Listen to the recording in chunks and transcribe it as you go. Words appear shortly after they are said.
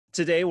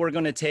Today, we're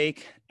going to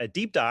take a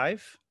deep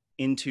dive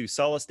into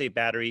solid-state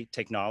battery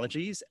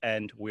technologies,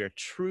 and we're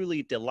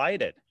truly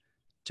delighted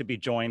to be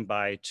joined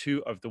by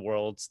two of the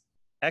world's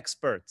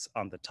experts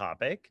on the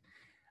topic.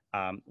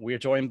 We are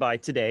joined by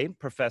today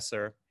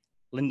Professor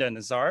Linda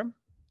Nazar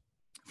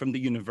from the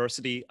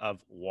University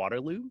of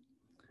Waterloo,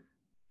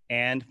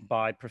 and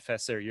by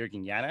Professor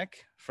Jurgen Janek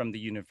from the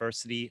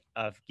University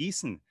of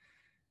Gießen.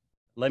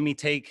 Let me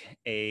take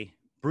a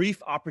brief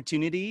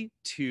opportunity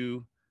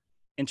to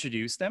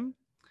introduce them.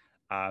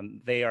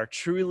 They are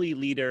truly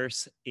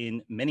leaders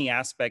in many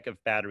aspects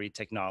of battery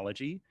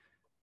technology.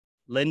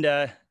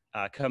 Linda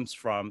comes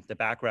from the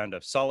background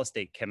of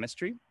solid-state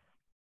chemistry,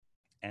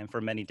 and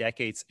for many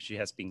decades, she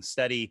has been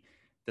studying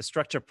the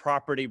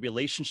structure-property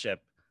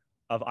relationship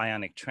of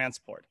ionic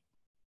transport.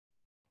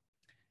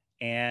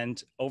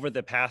 And over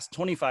the past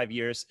 25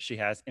 years, she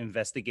has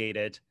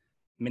investigated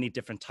many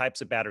different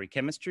types of battery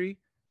chemistry,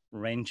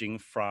 ranging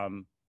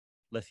from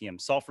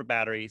lithium-sulfur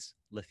batteries,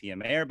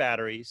 lithium-air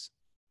batteries,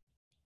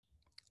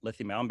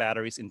 lithium-ion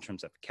batteries in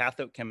terms of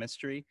cathode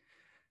chemistry.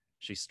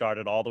 She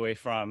started all the way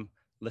from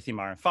lithium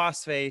iron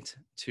phosphate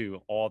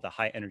to all the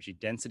high energy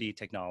density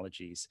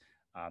technologies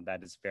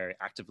that is very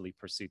actively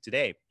pursued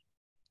today.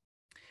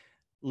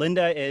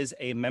 Linda is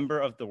a member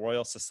of the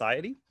Royal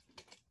Society.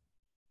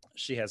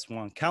 She has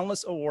won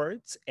countless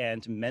awards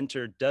and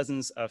mentored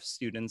dozens of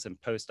students and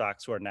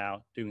postdocs who are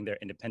now doing their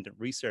independent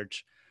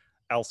research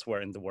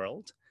elsewhere in the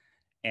world.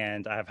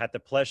 And I have had the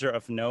pleasure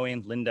of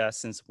knowing Linda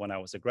since when I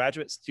was a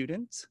graduate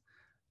student,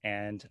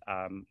 and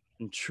I'm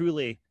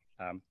truly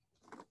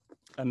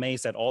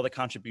amazed at all the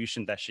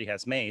contribution that she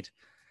has made,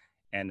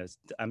 and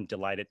I'm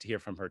delighted to hear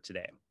from her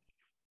today.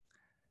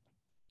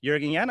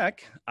 Jurgen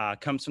Janek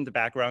comes from the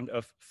background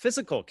of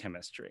physical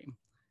chemistry,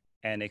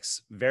 and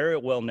it's very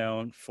well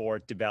known for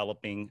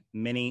developing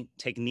many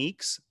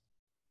techniques,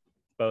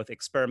 both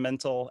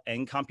experimental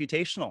and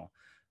computational,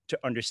 to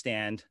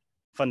understand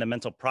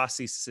fundamental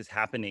processes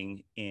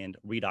happening in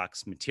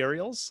redox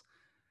materials.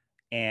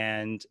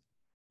 And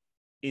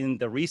in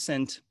the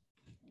recent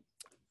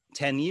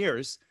 10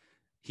 years,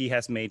 he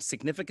has made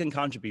significant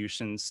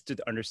contributions to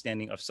the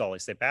understanding of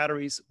solid-state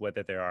batteries,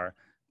 whether they are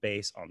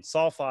based on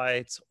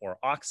sulfides or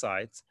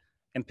oxides,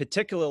 and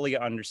particularly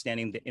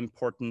understanding the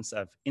importance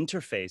of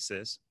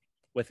interfaces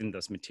within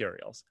those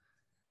materials.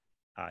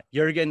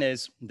 Jurgen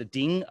is the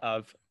Dean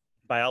of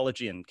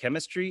Biology and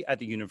Chemistry at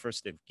the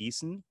University of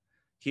Gießen.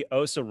 He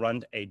also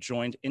runs a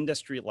joint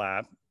industry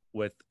lab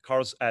with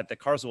at the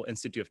Karlsruhe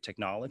Institute of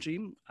Technology,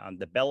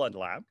 the Bella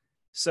Lab.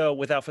 So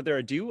without further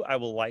ado, I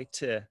would like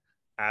to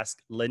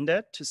ask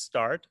Linda to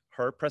start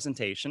her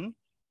presentation.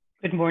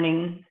 Good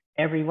morning,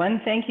 everyone.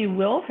 Thank you,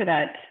 Will, for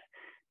that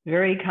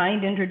very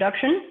kind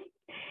introduction.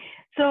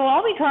 So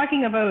I'll be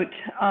talking about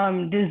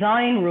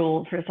design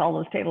rules for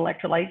solid-state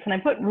electrolytes, and I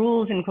put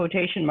rules in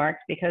quotation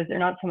marks because they're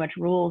not so much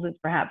rules as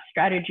perhaps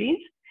strategies.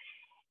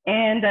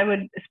 And I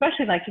would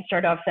especially like to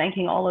start off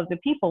thanking all of the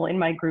people in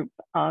my group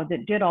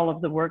that did all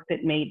of the work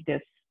that made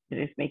this,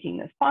 that is making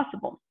this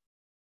possible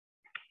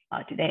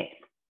today.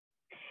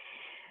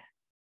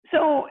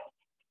 So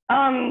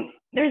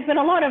there's been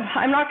a lot of,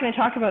 I'm not going to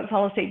talk about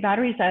solid-state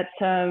batteries, that's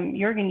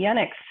Jurgen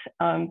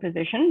Janek's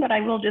position, but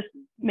I will just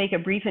make a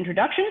brief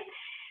introduction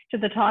to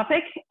the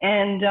topic.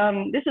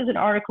 And this is an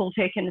article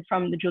taken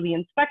from the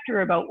Julian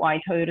Spector about why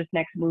Toyota's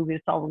next move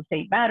is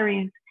solid-state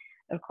batteries.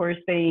 Of course,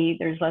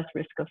 there's less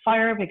risk of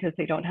fire because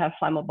they don't have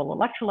flammable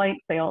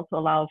electrolytes. They also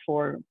allow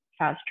for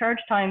fast charge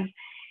times.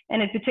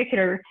 And in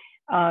particular,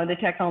 the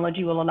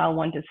technology will allow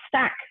one to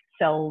stack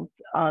cells,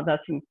 thus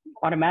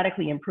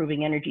automatically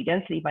improving energy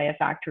density by a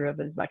factor of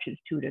as much as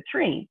 2 to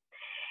 3.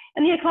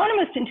 And The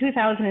Economist in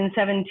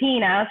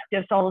 2017 asked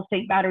if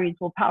solid-state batteries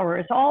will power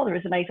us all.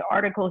 There's a nice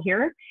article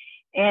here.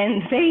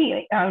 And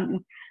they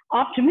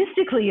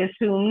optimistically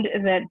assumed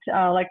that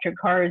electric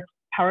cars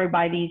powered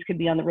by these could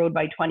be on the road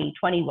by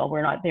 2020. Well,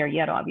 we're not there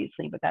yet,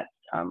 obviously, but that's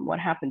what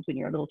happens when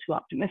you're a little too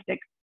optimistic.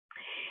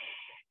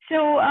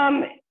 So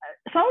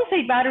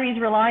solid-state batteries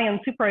rely on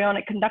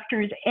superionic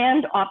conductors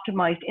and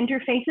optimized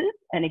interfaces.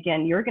 And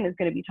again, Jurgen is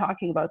going to be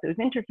talking about those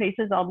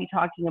interfaces. I'll be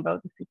talking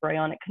about the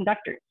superionic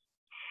conductors.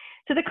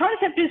 So the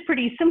concept is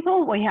pretty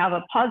simple. We have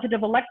a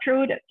positive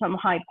electrode at some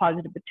high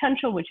positive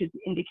potential, which is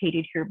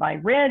indicated here by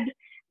red.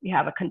 We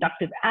have a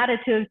conductive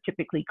additive,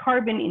 typically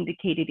carbon,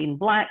 indicated in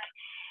black.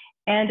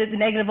 And at the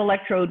negative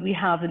electrode, we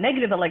have the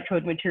negative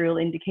electrode material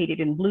indicated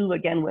in blue,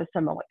 again with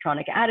some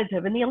electronic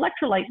additive. And the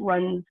electrolyte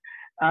runs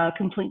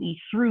completely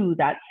through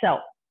that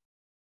cell.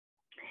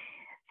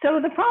 So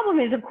the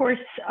problem is, of course,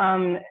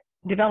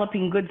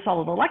 developing good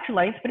solid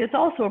electrolytes, but it's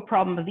also a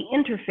problem of the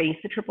interface,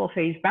 the triple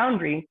phase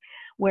boundary,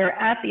 where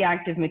at the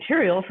active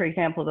material, for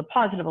example, the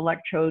positive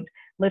electrode,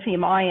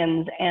 lithium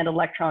ions and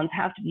electrons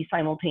have to be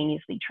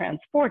simultaneously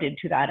transported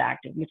to that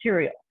active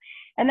material.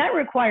 And that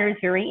requires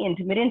very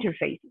intimate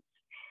interfaces.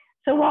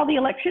 So while the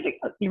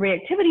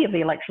reactivity of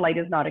the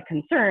electrolyte is not a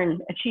concern,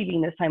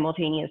 achieving this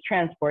simultaneous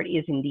transport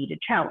is indeed a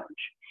challenge.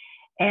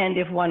 And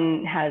if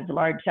one has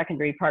large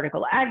secondary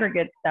particle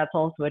aggregates, that's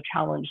also a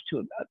challenge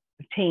to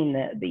obtain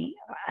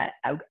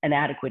an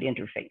adequate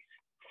interface.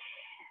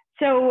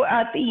 So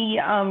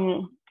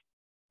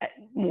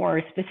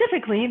more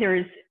specifically,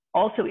 there's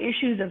also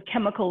issues of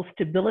chemical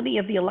stability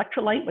of the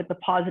electrolyte with the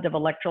positive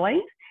electrolyte.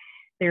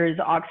 There's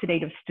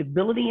oxidative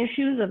stability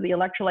issues of the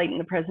electrolyte in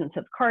the presence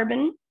of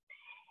carbon.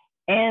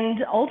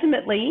 And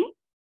ultimately,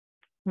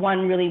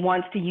 one really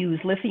wants to use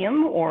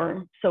lithium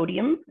or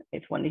sodium.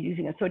 If one is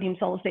using a sodium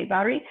solid-state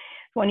battery,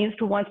 one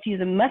wants to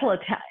use a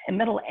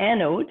metal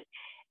anode.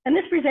 And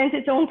this presents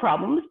its own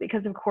problems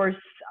because, of course,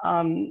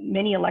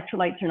 many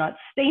electrolytes are not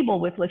stable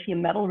with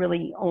lithium metal.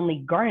 Really,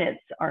 only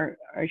garnets are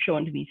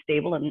shown to be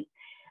stable, and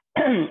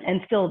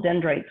and still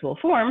dendrites will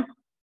form.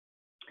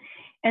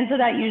 And so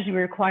that usually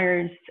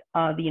requires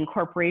the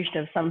incorporation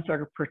of some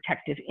sort of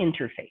protective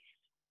interface.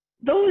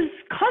 Those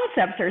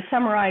concepts are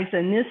summarized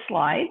in this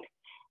slide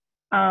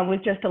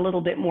with just a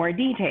little bit more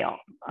detail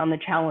on the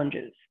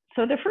challenges.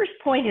 So the first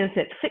point is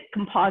that thick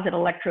composite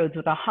electrodes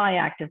with a high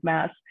active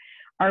mass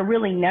are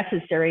really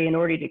necessary in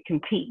order to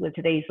compete with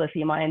today's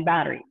lithium-ion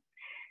batteries.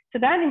 So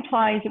that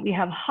implies that we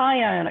have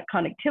high ionic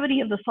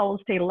conductivity of the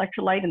solid-state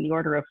electrolyte in the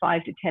order of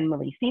 5 to 10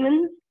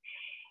 millisiemens.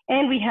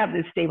 And we have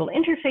this stable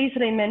interface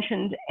that I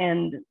mentioned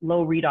and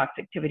low redox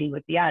activity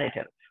with the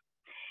additive.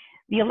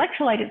 The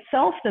electrolyte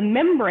itself, the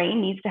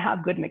membrane, needs to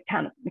have good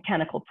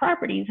mechanical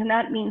properties, and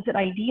that means that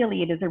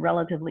ideally it is a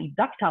relatively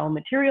ductile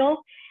material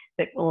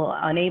that will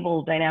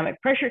enable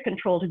dynamic pressure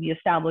control to be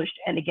established,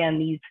 and again,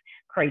 these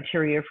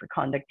criteria for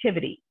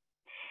conductivity.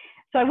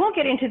 So I won't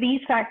get into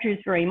these factors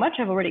very much.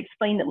 I've already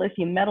explained that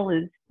lithium metal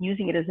is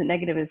using it as a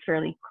negative is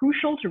fairly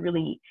crucial to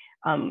really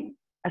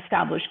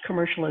establish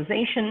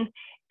commercialization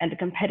and a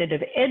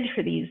competitive edge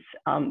for these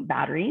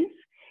batteries.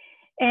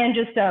 And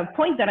just a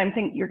point that I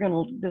think you're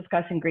going to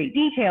discuss in great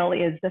detail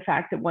is the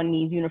fact that one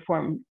needs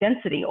uniform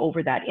density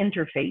over that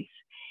interface.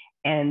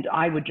 And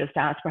I would just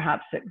ask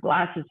perhaps that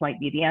glasses might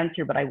be the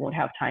answer, but I won't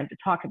have time to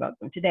talk about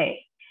them today.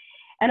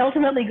 And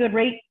ultimately, good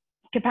rate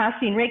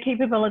capacity and rate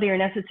capability are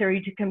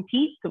necessary to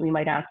compete. So we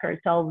might ask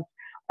ourselves,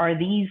 are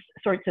these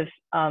sorts of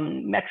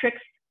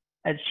metrics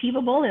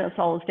achievable in a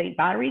solid state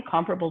battery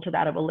comparable to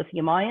that of a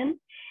lithium ion?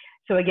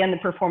 So again, the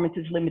performance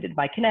is limited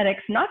by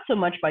kinetics, not so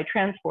much by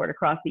transport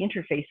across the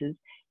interfaces,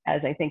 as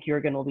I think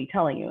Jurgen will be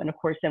telling you. And of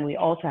course, then we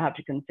also have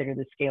to consider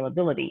the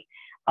scalability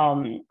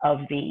of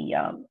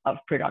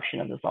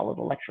production of the solid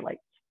electrolytes.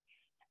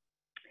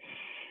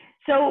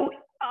 So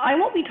I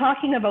won't be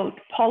talking about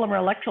polymer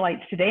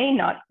electrolytes today,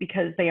 not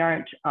because they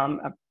aren't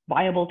a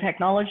viable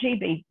technology.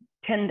 They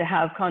tend to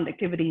have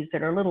conductivities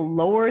that are a little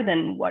lower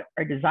than what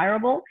are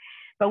desirable,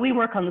 but we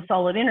work on the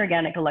solid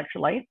inorganic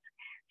electrolytes.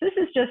 This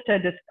is just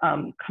a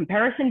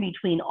comparison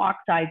between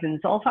oxides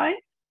and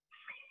sulfides.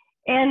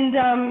 And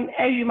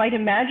as you might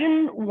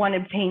imagine, one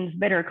obtains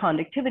better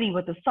conductivity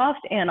with a soft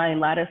anion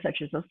lattice,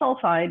 such as a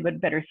sulfide,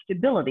 but better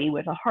stability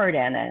with a hard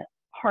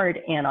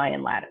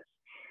anion lattice.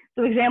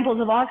 So examples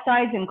of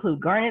oxides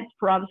include garnets,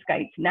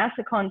 perovskites,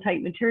 nasicon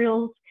type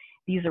materials.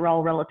 These are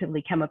all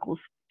relatively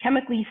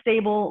chemically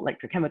stable,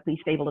 electrochemically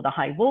stable at a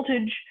high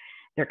voltage.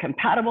 They're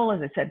compatible,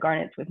 as I said,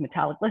 garnets with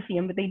metallic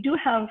lithium, but they do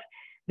have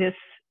this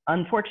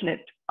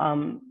unfortunate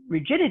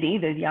rigidity,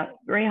 the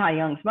very high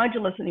Young's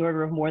modulus in the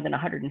order of more than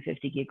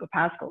 150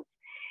 gigapascals.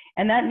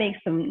 And that makes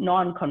them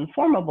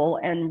non-conformable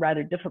and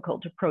rather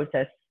difficult to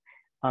process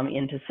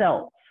into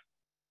cells.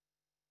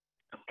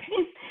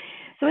 Okay,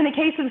 so in the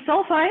case of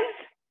sulfides,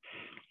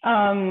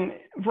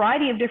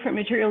 variety of different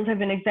materials have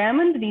been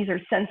examined. These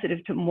are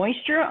sensitive to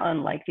moisture,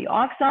 unlike the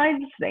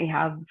oxides. They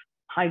have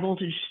high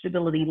voltage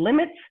stability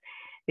limits.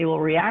 They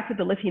will react with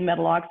the lithium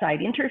metal oxide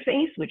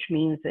interface, which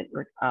means that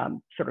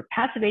sort of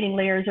passivating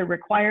layers are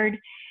required,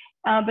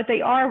 but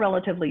they are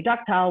relatively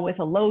ductile with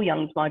a low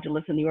Young's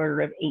modulus in the order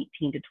of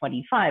 18 to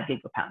 25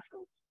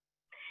 gigapascals.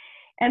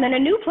 And then a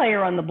new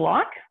player on the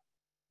block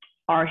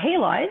are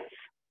halides.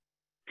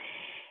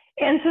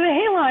 And so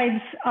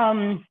the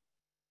halides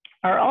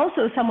are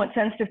also somewhat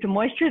sensitive to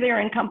moisture. They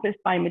are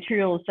encompassed by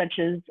materials such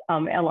as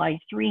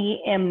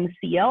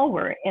Li3MCl,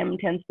 where M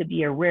tends to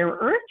be a rare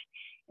earth,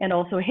 and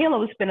also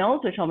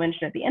halospinols, which I'll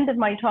mention at the end of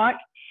my talk.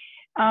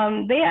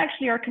 They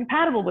actually are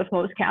compatible with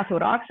most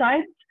cathode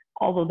oxides,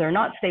 although they're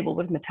not stable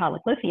with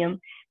metallic lithium,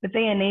 but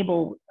they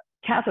enable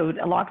cathode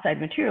oxide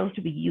materials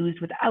to be used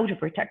without a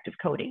protective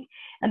coating.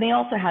 And they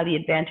also have the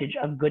advantage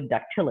of good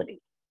ductility.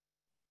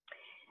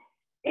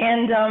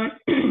 And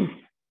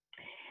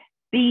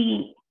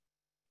the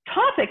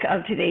topic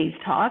of today's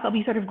talk, I'll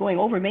be sort of going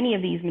over many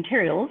of these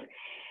materials,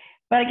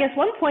 but I guess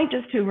one point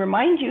just to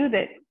remind you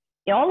that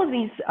all of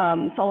these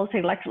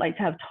solid-state electrolytes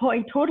have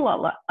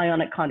total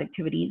ionic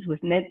conductivities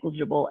with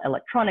negligible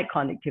electronic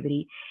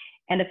conductivity,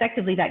 and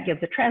effectively that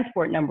gives a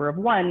transport number of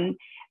 1,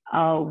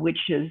 which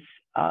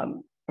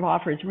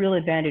offers real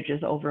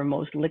advantages over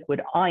most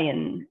liquid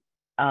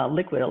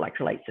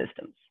electrolyte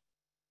systems,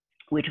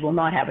 which will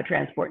not have a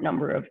transport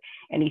number of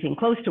anything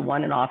close to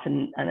 1 and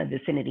often in a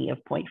vicinity of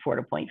 0.4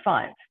 to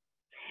 0.5.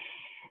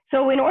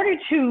 So in order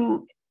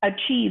to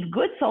achieve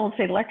good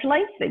solid-state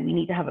electrolytes, then we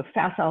need to have a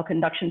facile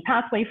conduction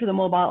pathway for the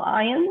mobile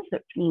ions.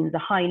 That means a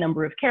high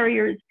number of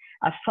carriers,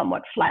 a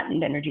somewhat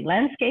flattened energy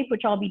landscape,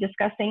 which I'll be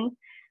discussing.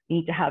 We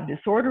need to have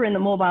disorder in the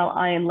mobile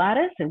ion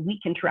lattice and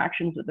weak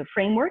interactions with the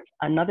framework,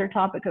 another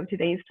topic of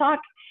today's talk,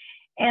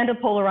 and a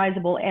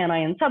polarizable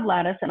anion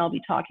sublattice, and I'll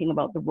be talking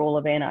about the role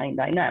of anion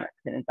dynamics.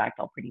 And in fact,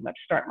 I'll pretty much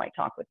start my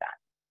talk with that.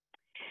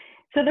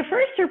 So the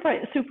first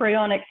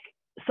supraionic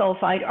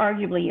sulfide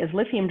arguably is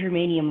lithium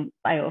germanium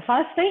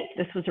biophosphate.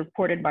 This was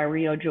reported by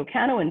Rio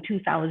Giocano in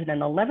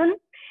 2011,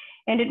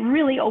 and it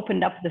really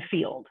opened up the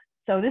field.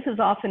 So this is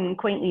often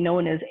quaintly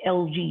known as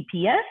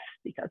LGPS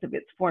because of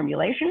its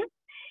formulation.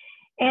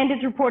 And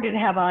it's reported to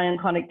have ion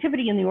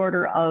conductivity in the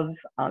order of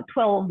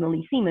 12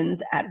 millisiemens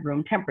at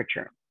room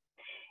temperature.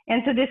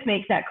 And so this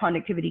makes that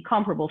conductivity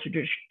comparable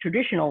to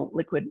traditional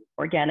liquid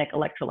organic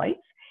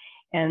electrolytes.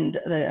 And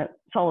the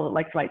solid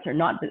electrolytes are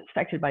not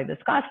affected by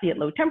viscosity at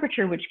low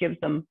temperature, which gives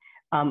them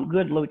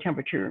good low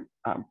temperature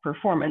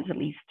performance, at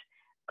least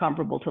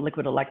comparable to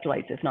liquid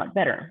electrolytes, if not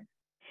better.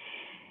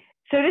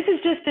 So this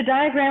is just a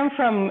diagram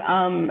from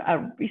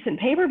a recent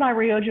paper by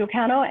Rio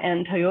Giocano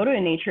and Toyota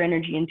in Nature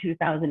Energy in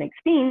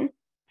 2016.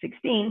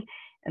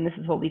 And this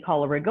is what we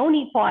call a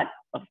Rigoni plot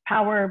of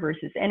power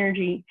versus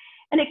energy.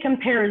 And it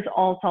compares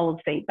all solid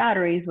state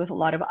batteries with a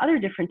lot of other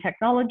different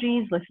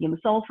technologies, lithium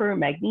sulfur,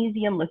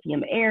 magnesium,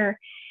 lithium air,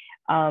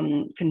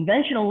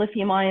 conventional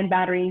lithium ion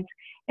batteries.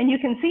 And you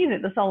can see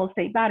that the solid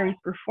state batteries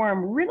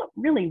perform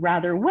really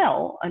rather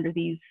well under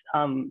these,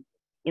 in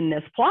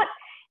this plot,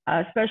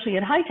 especially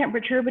at high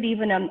temperature, but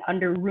even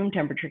under room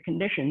temperature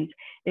conditions.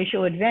 They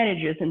show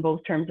advantages in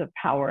both terms of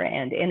power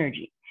and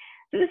energy.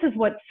 So this is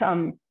what's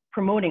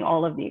promoting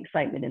all of the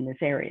excitement in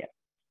this area.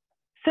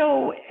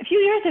 So a few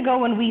years ago,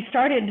 when we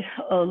started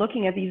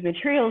looking at these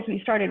materials, we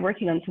started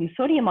working on some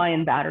sodium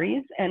ion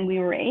batteries, and we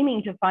were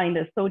aiming to find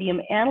a sodium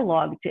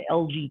analog to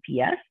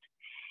LGPS.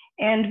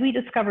 And we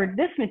discovered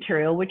this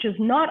material, which is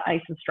not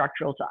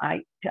isostructural to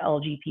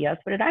LGPS,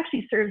 but it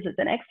actually serves as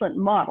an excellent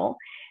model.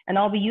 And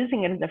I'll be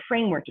using it as a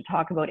framework to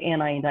talk about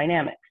anion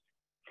dynamics.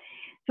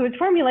 So its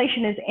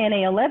formulation is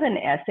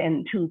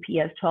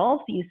Na11SN2PS12.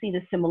 So you see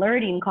the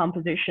similarity in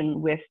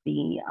composition with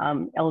the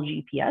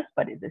LGPS,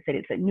 but as I said,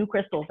 it's a new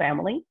crystal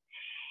family.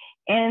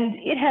 And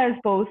it has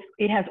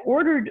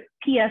ordered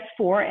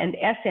PS4 and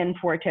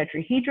SN4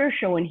 tetrahedra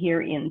shown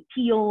here in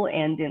teal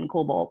and in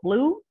cobalt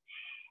blue.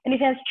 And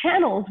it has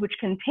channels which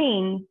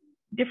contain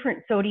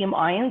different sodium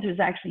ions. There's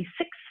actually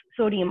six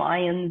sodium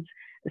ion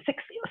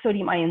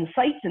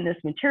sites in this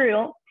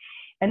material.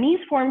 And these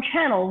form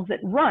channels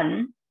that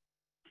run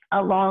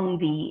along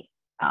the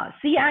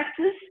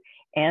C-axis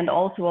and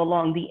also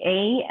along the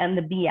A and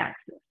the B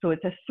axis. So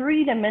it's a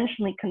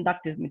three-dimensionally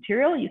conductive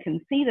material. You can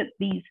see that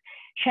these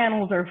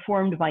channels are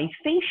formed by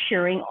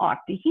face-sharing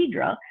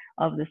octahedra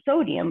of the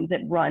sodium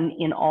that run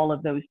in all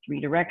of those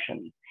three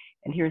directions.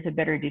 And here's a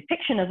better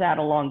depiction of that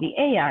along the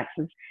A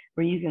axis,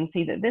 where you can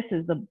see that this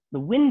is the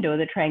window,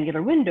 the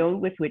triangular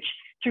window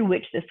through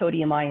which the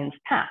sodium ions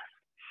pass.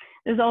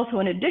 There's also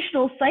an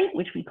additional site,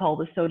 which we call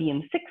the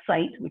sodium 6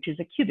 site, which is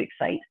a cubic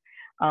site.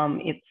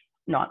 It's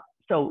not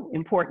so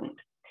important.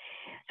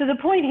 So the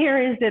point here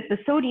is that the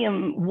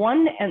sodium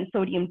 1 and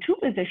sodium 2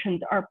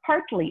 positions are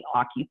partly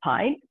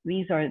occupied.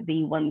 These are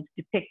the ones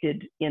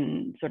depicted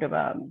in sort of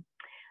a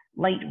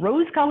light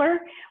rose color,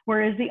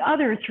 whereas the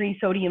other three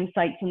sodium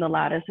sites in the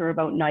lattice are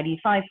about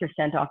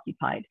 95%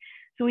 occupied.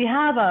 So we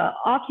have a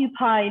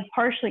occupied,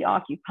 partially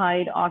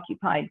occupied,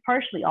 occupied,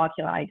 partially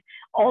occupied,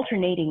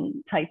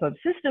 alternating type of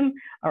system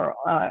or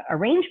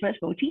arrangement,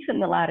 motif in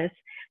the lattice,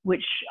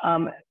 which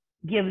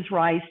gives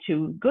rise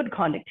to good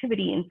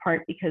conductivity, in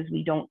part because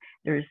we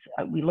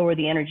lower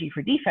the energy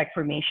for defect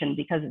formation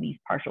because of these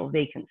partial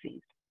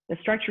vacancies. The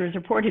structure is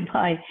reported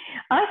by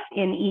us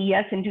in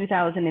EES in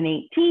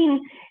 2018,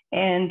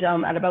 and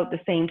at about the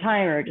same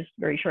time, or just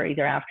very shortly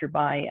thereafter,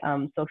 by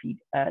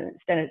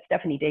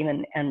Stephanie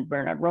Damon and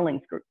Bernard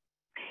Rolling's group.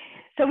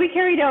 So we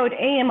carried out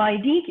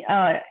AMID,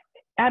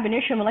 ab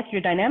initio molecular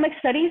dynamic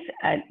studies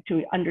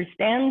to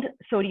understand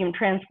sodium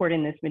transport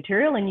in this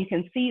material. And you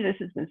can see this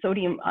is the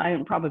sodium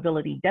ion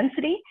probability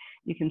density.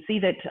 You can see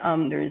that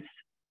there's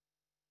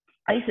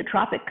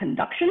isotropic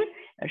conduction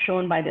as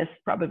shown by this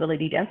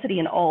probability density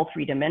in all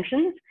three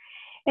dimensions.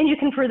 And you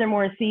can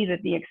furthermore see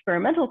that the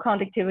experimental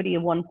conductivity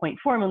of 1.4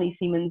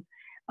 millisiemens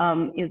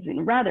is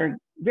in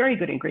very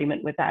good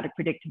agreement with that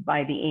predicted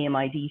by the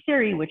AMID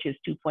theory, which is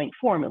 2.4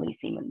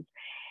 millisiemens.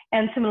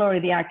 And similarly,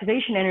 the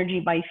activation energy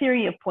by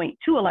theory of 0.2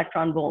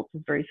 electron volts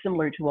is very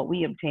similar to what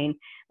we obtain,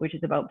 which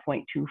is about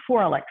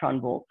 0.24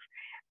 electron volts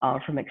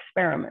from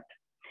experiment.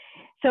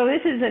 So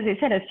this is, as I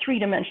said, a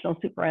three-dimensional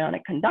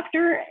superionic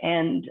conductor,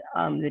 and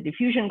the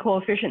diffusion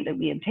coefficient that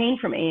we obtain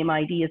from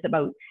AMID is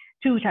about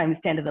 2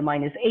 ×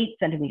 10⁻⁸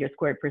 centimeters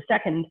squared per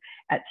second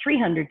at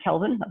 300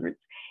 Kelvin,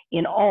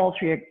 in all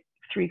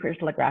three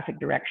crystallographic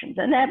directions.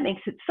 And that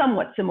makes it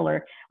somewhat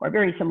similar, or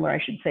very similar, I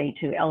should say,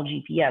 to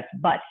LGPS,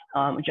 but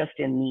just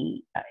in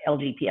the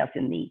LGPS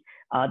in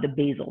the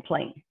basal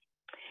plane.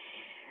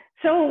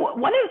 So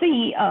one of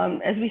the,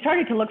 as we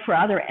started to look for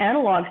other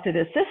analogs to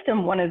this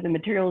system, one of the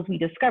materials we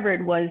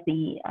discovered was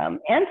the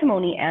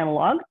antimony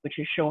analog, which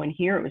is shown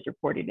here. It was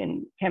reported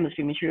in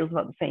Chemistry Materials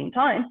about the same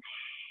time.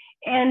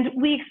 And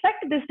we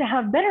expected this to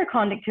have better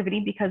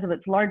conductivity because of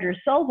its larger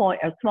cell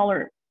volume,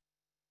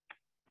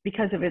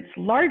 because of its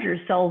larger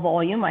cell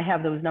volume. I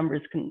have those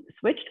numbers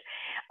switched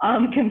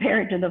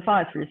compared to the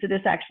phosphorus. So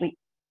this actually,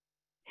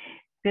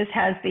 this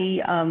has the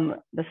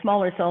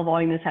smaller cell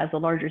volume, this has the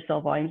larger cell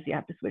volume, so you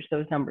have to switch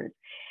those numbers.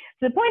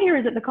 So the point here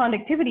is that the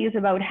conductivity is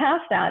about half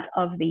that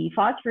of the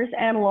phosphorus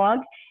analog,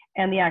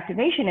 and the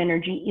activation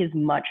energy is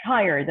much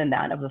higher than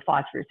that of the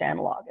phosphorus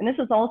analog. And this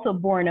is also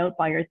borne out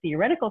by our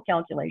theoretical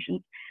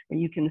calculations, where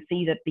you can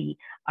see that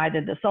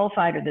either the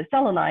sulfide or the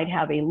selenide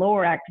have a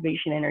lower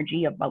activation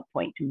energy of about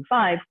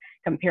 0.25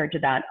 compared to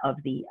that of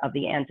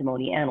the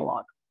antimony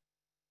analog.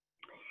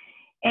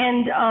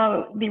 And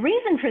the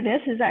reason for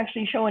this is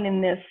actually shown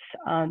in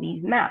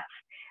these maps.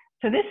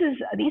 So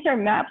these are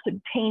maps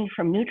obtained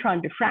from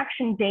neutron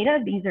diffraction data.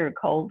 These are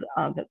called,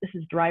 this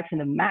is derived from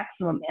the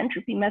maximum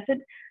entropy method,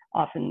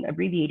 often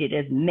abbreviated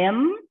as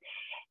MEM.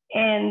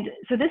 And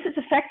so this is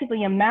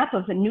effectively a map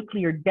of the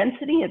nuclear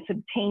density. It's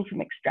obtained from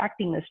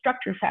extracting the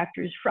structure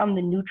factors from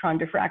the neutron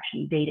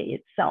diffraction data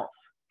itself.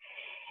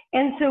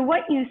 And so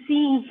what you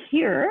see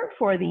here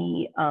for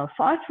the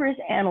phosphorus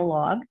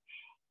analog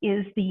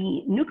is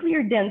the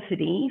nuclear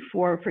density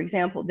for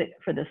example,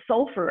 for the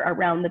sulfur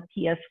around the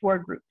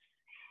PS4 groups.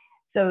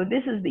 So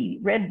this is the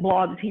red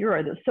blobs here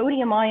are the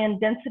sodium ion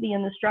density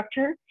in the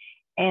structure,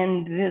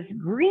 and this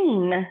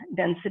green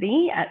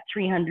density at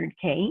 300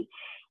 K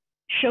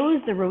shows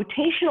the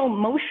rotational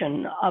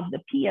motion of the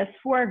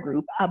PS4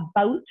 group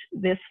about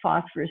this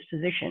phosphorus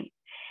position.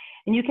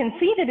 And you can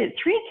see that at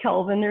 3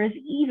 Kelvin, there is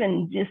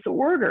even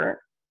disorder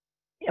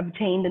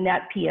obtained in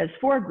that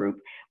PS4 group,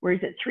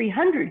 whereas at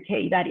 300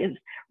 K, that is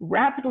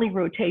rapidly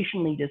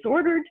rotationally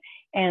disordered.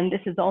 And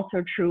this is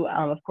also true,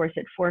 of course,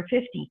 at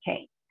 450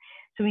 K.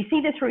 So we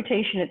see this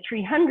rotation at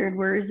 300,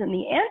 whereas in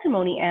the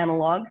antimony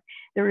analog,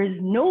 there is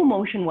no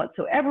motion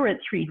whatsoever at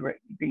 3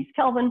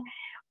 Kelvin,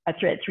 at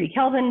 3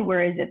 Kelvin,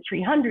 whereas at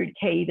 300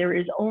 K, there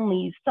is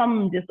only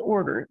some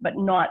disorder, but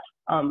not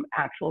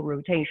actual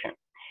rotation.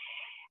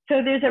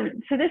 So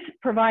this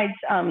provides,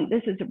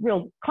 this is a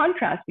real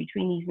contrast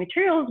between these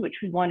materials, which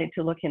we wanted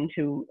to look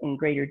into in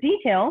greater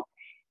detail,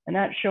 and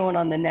that's shown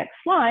on the next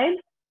slide.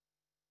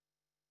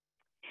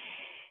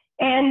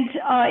 And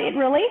it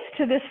relates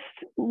to this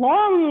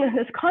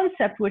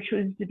concept, which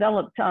was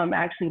developed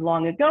actually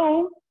long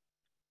ago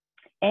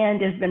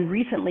and has been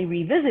recently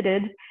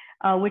revisited,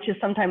 which is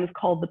sometimes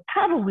called the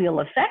paddle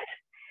wheel effect.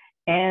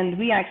 And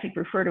we actually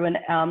prefer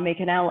to make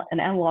an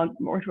analog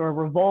more to a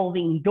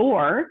revolving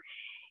door,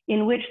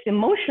 in which the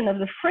motion of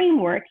the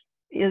framework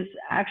is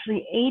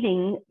actually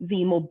aiding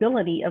the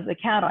mobility of the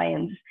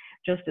cations,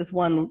 just as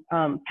one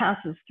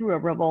passes through a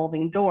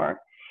revolving door.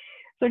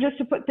 So just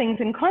to put things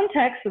in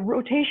context, the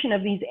rotation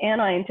of these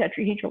anion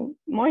tetrahedral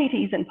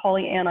moieties and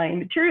polyanion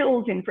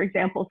materials in, for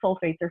example,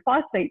 sulfates or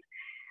phosphates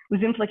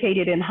was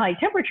implicated in high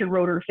temperature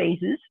rotor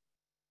phases.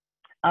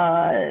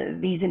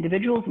 These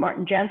individuals,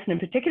 Martin Jansen in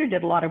particular,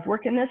 did a lot of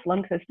work in this,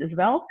 Lundquist as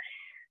well.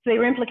 So they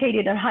were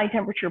implicated in high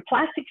temperature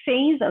plastic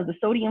phase of the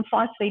sodium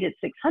phosphate at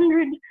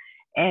 600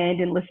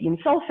 and in lithium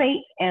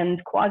sulfate,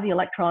 and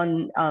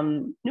quasi-electron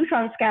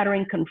neutron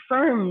scattering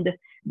confirmed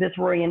this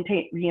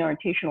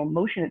reorientational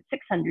motion at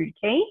 600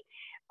 K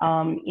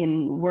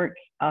in work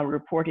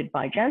reported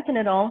by Jansen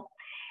et al.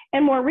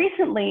 And more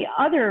recently,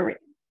 other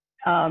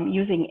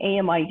using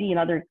AMID and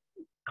other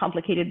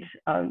complicated,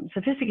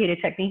 sophisticated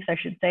techniques, I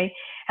should say,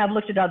 have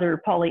looked at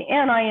other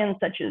polyanions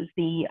such as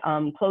the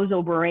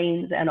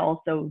clozoboranes and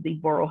also the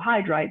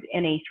borohydrides,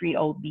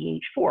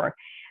 Na3OBH4.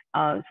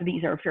 So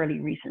these are fairly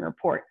recent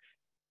reports.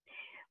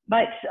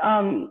 But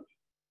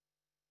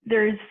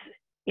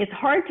it's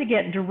hard to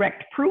get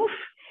direct proof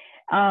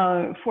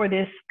for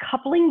this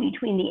coupling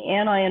between the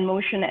anion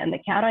motion and the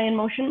cation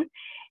motion.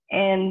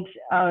 And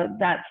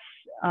that's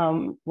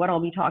what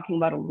I'll be talking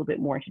about a little bit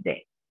more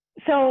today.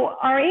 So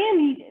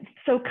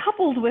so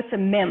coupled with the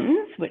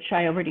MEMS, which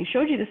I already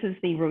showed you, this is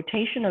the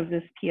rotation of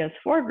this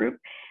PS4 group.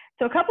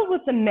 So coupled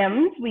with the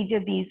MEMS,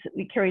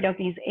 we carried out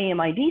these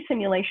AMID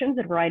simulations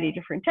at a variety of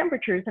different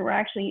temperatures, and we're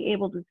actually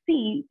able to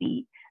see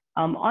the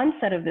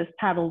onset of this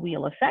paddle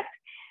wheel effect.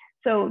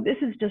 So this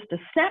is just a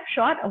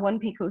snapshot, a 1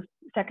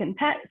 picosecond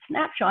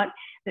snapshot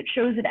that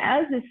shows that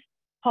as this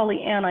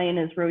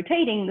polyanion is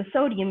rotating, the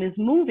sodium is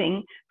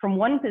moving from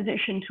one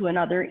position to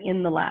another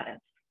in the lattice.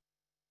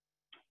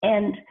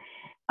 And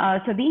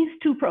so these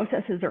two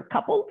processes are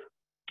coupled.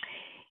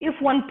 If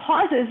one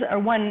pauses or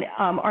one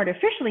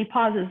artificially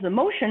pauses the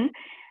motion,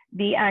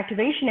 the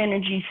activation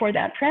energy for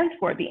that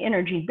transport, the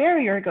energy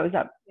barrier, goes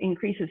up,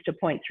 increases to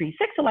 0.36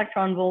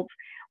 electron volts,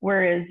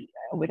 whereas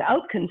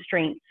without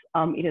constraints,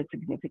 it is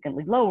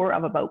significantly lower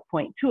of about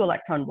 0.2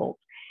 electron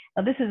volts.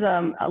 Now this is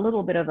a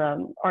little bit of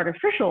an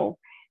artificial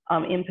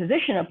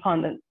imposition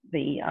upon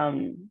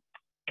the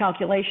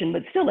calculation,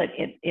 but still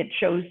it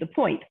shows the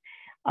point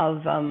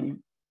of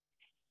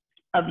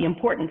of the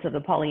importance of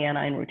the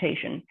polyanion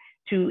rotation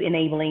to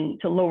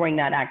lowering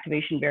that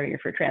activation barrier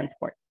for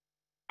transport.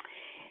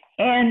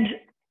 And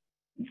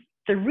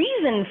the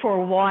reason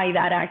for why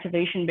that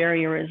activation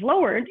barrier is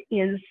lowered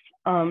is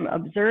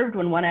observed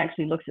when one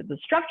actually looks at the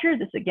structure.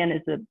 This again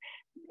is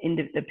in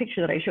the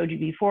picture that I showed you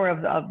before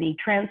of the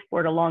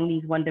transport along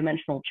these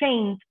one-dimensional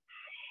chains.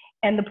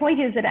 And the point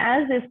is that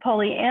as this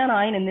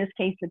polyanion, in this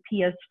case the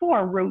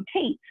PS4,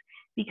 rotates,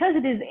 because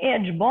it is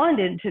edge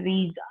bonded to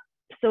these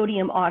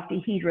sodium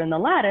octahedra in the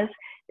lattice,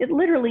 it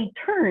literally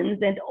turns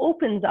and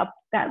opens up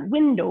that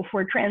window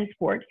for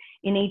transport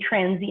in a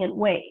transient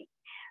way.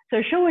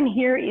 So shown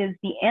here is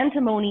the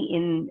antimony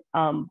in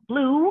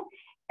blue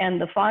and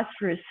the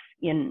phosphorus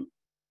in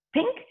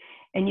pink.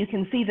 And you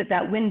can see that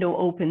that window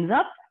opens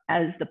up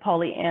as the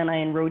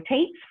polyanion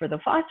rotates for the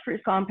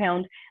phosphorus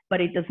compound,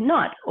 but it does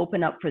not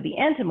open up for the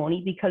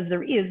antimony because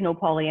there is no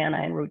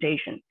polyanion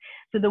rotation.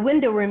 So the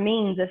window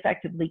remains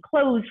effectively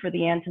closed for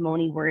the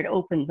antimony where it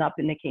opens up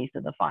in the case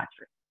of the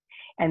phosphorus.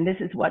 And this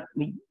is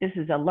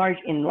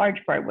in large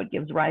part what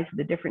gives rise to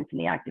the difference in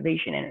the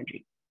activation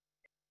energy.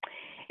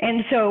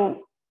 And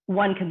so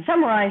one can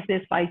summarize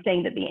this by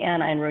saying that the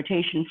anion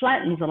rotation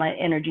flattens the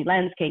energy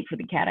landscape for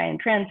the cation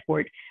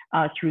transport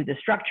through the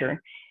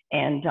structure,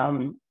 and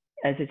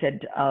as I said,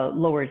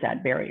 lowers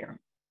that barrier.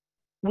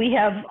 We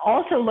have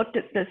also looked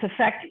at this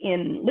effect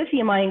in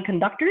lithium-ion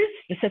conductors.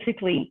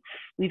 Specifically,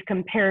 we've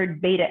compared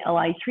beta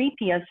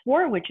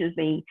Li3PS4, which is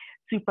a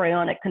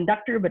superionic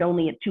conductor, but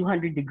only at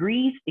 200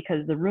 degrees,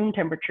 because the room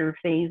temperature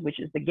phase, which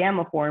is the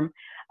gamma form,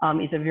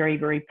 is a very,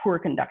 very poor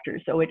conductor.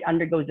 So it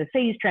undergoes a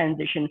phase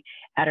transition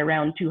at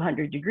around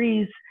 200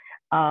 degrees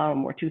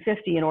or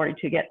 250 in order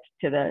to get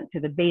to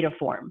the beta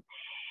form.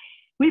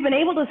 We've been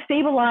able to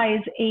stabilize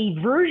a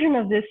version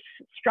of this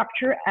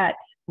structure at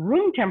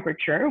room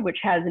temperature, which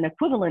has an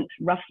equivalent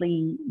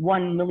roughly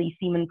 1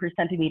 millisiemens per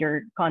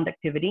centimeter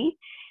conductivity.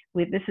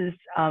 This is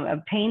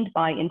obtained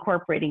by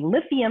incorporating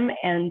lithium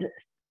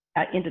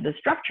into the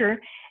structure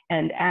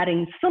and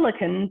adding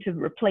silicon to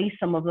replace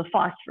some of the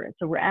phosphorus.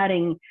 So we're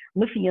adding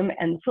lithium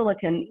and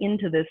silicon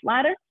into this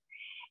lattice,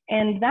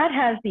 and that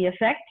has the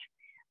effect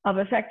of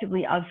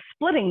effectively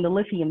splitting the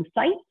lithium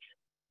sites.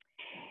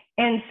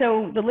 And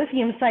so the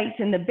lithium sites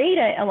in the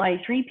beta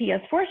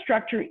Li3PS4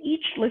 structure,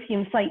 each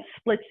lithium site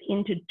splits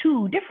into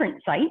 2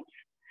 different sites,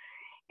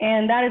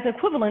 and that is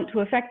equivalent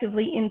to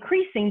effectively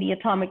increasing the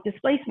atomic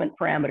displacement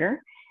parameter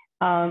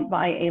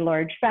by a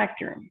large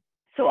factor.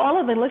 So all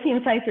of the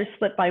lithium sites are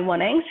split by 1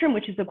 angstrom,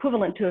 which is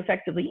equivalent to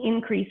effectively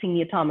increasing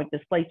the atomic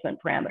displacement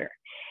parameter.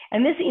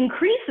 And this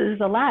increases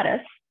the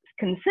lattice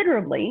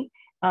considerably,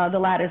 the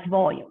lattice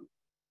volume,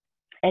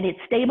 and it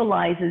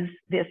stabilizes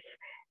this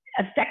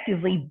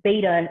effectively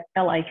beta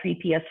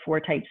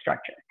Li3PS4 type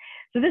structure.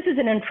 So this is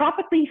an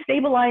entropically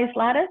stabilized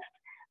lattice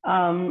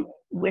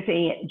with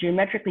a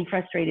geometrically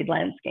frustrated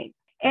landscape.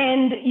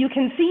 And you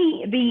can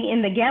see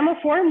in the gamma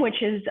form,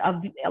 which is of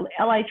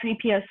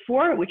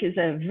Li3PS4, which is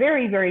a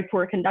very, very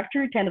poor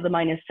conductor, 10 to the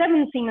minus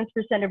 7 Siemens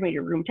per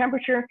centimeter room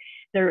temperature.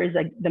 There is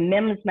the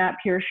MEMS map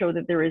here show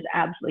that there is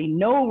absolutely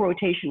no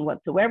rotation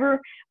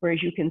whatsoever,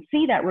 whereas you can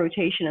see that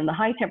rotation in the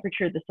high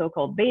temperature, the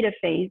so-called beta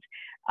phase.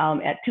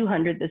 At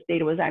 200, this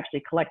data was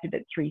actually collected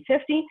at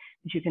 350,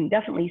 but you can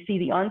definitely see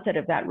the onset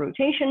of that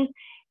rotation.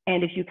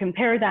 And if you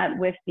compare that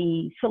with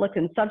the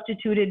silicon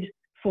substituted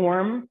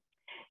form,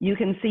 you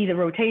can see the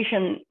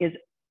rotation is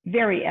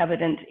very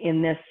evident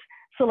in this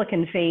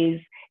silicon phase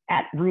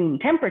at room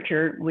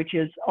temperature, which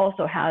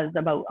also has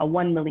about a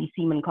 1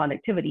 millisiemens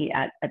conductivity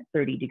at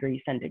 30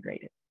 degrees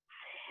centigrade.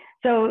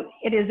 So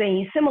it is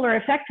a similar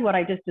effect to what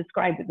I just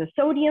described with the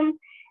sodium.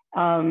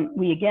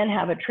 We again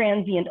have a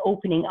transient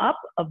opening up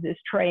of this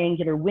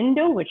triangular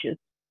window, which is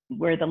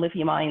where the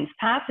lithium ions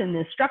pass in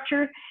this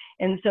structure.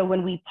 And so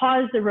when we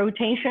pause the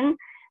rotation,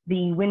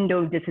 the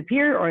window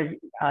disappears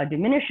or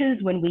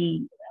diminishes. When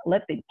we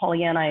let the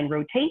polyanion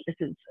rotate, this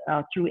is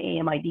through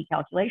AMID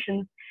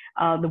calculations,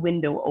 the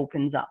window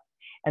opens up.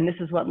 And this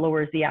is what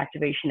lowers the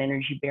activation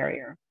energy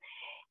barrier.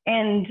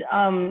 And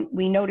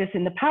we notice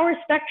in the power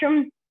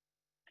spectrum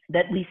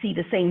that we see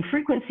the same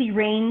frequency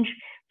range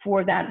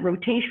for that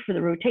rotation, for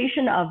the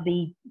rotation of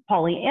the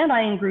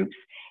polyanion groups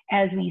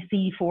as we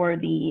see for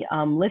the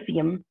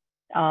lithium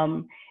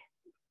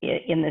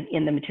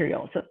in the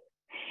material.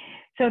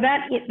 So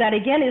that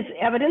again is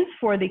evidence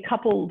for the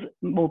coupled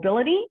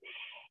mobility.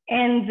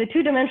 And the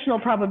 2-dimensional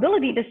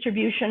probability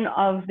distribution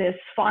of this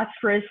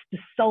phosphorus to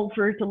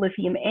sulfur to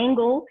lithium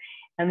angle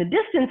and the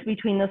distance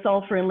between the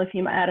sulfur and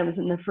lithium atoms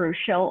in the first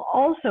shell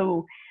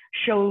also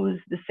shows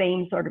the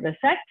same sort of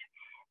effect.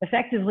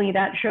 Effectively,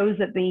 that shows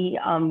that the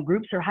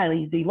groups are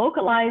highly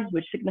delocalized,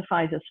 which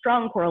signifies a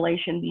strong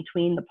correlation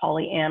between the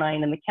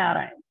polyanion and the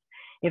cations.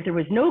 If there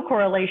was no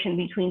correlation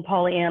between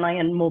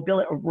polyanion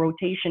mobility or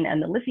rotation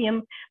and the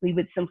lithium, we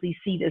would simply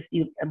see this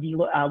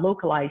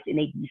localized in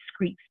a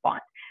discrete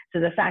spot. So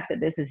the fact that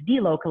this is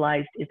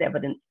delocalized is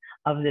evidence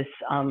of this,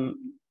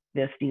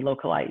 this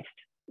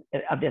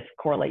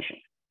correlation.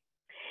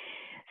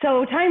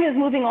 So time is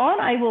moving on.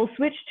 I will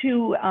switch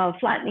to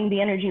flattening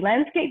the energy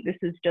landscape. This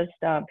is just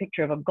a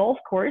picture of a golf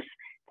course,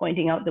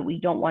 pointing out that we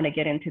don't want to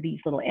get into these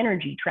little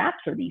energy traps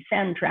or these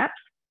sand traps.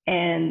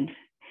 And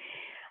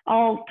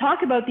I'll talk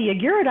about the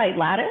agurodite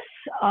lattice.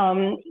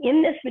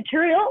 In this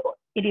material,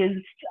 it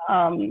is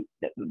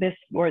this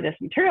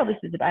material. This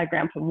is a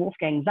diagram from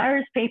Wolfgang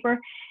Zier's paper.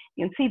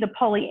 You can see the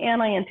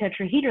polyanion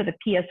tetrahedra, the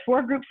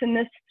PS4 groups in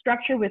this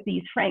structure with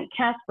these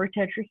Frank-Caspar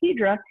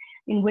tetrahedra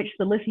in which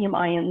the lithium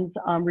ions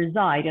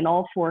reside in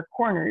all four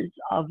corners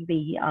of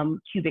the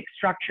cubic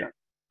structure.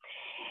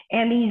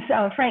 And these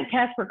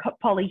Frank-Caspar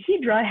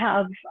polyhedra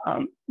have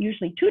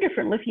usually two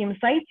different lithium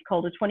sites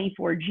called a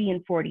 24G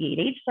and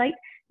 48H site.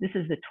 This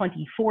is the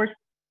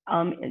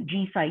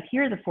 24G site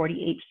here, the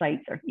 48H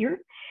sites are here.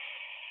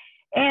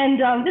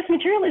 And this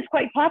material is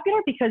quite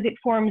popular because it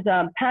forms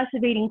a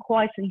passivating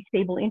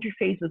quasi-stable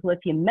interface with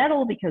lithium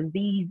metal, because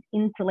these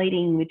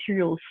insulating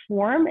materials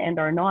swarm and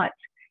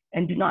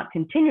do not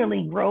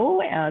continually grow.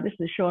 This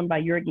is shown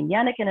by Jurgen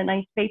Janek in a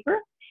nice paper.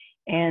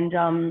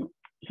 And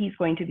he's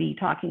going to be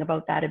talking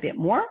about that a bit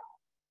more.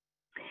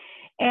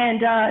 And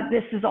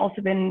there's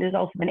also been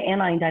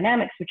anion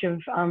dynamics, which have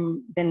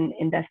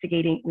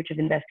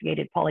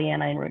investigated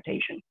polyanion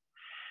rotation.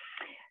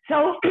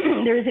 So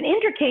there is an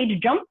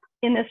intercage jump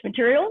in this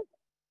material,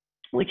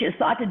 which is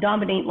thought to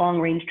dominate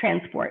long-range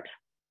transport.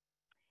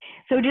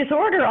 So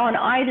disorder on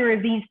either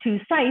of these two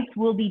sites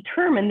will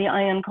determine the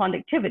ion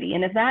conductivity.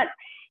 And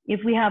if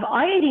we have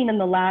iodine in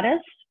the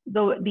lattice,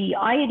 though the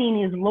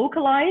iodine is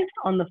localized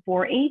on the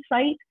 4A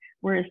site,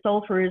 whereas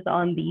sulfur is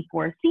on the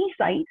 4C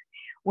site,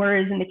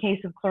 whereas in the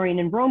case of chlorine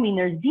and bromine,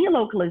 there's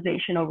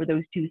delocalization over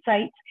those two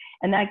sites,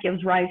 and that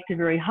gives rise to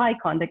very high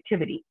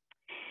conductivity.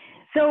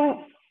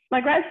 So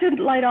my grad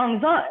student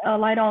Lidong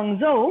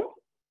Zhou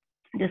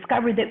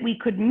discovered that we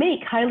could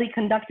make highly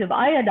conductive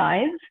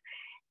iodides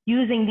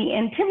using the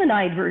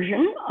antimonide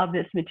version of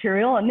this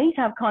material, and these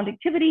have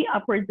conductivity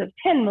upwards of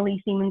 10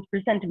 millisiemens per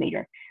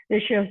centimeter.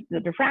 This shows the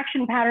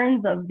diffraction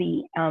patterns of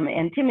the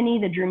antimony,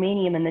 the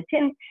germanium, and the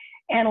tin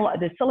analog,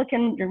 the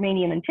silicon,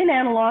 germanium, and tin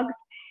analogs,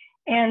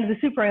 and the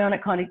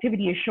superionic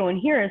conductivity is shown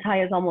here as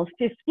high as almost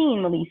 15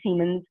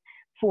 millisiemens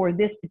for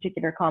this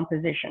particular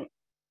composition.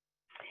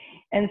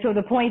 And so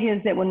the point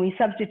is that when we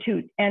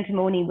substitute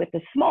antimony with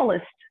the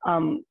smallest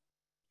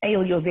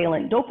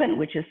aleovalent dopant,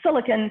 which is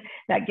silicon,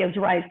 that gives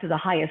rise to the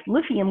highest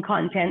lithium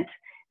content,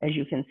 as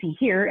you can see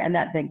here, and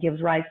that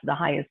gives rise to the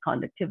highest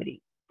conductivity.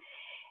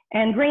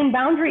 And grain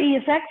boundary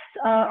effects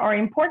are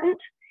important.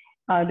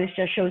 This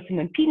just shows some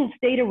impedance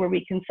data where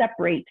we can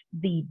separate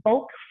the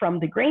bulk from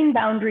the grain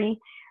boundary.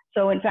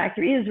 So in fact,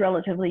 there is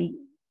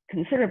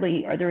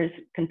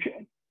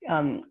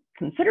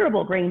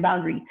considerable grain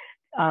boundary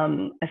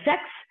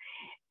effects.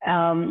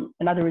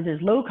 In other words,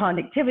 there's low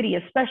conductivity,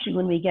 especially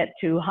when we get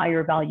to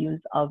higher values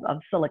of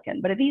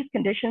silicon. But at these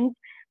conditions,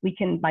 we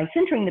can, by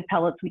sintering the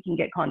pellets, we can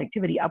get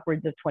conductivity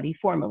upwards of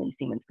 24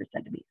 millisiemens per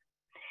centimeter.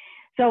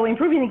 So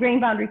improving the grain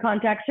boundary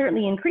contact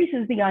certainly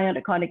increases the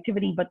ionic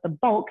conductivity, but the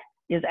bulk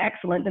is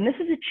excellent. And this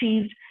is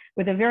achieved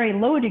with a very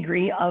low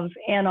degree of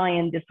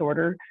anion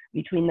disorder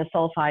between the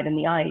sulfide and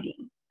the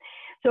iodine.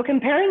 So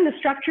comparing the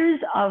structures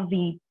of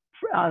the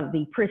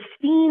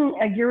pristine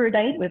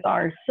agurodite with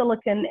our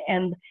silicon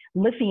and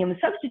lithium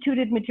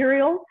substituted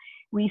material,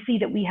 we see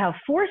that we have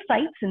 4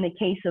 sites in the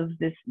case of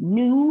this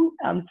new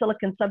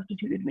silicon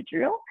substituted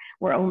material,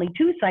 where only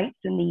 2 sites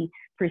in the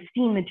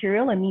pristine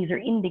material, and these are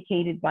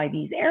indicated by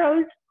these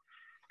arrows.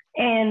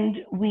 And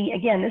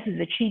again, this is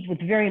achieved with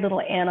very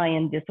little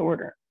anion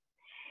disorder.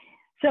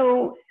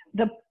 So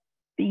the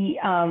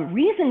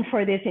reason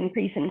for this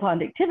increase in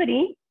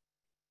conductivity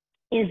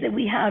is that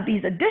we have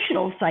these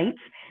additional sites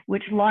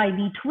which lie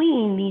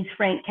between these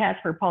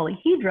Frank-Caspar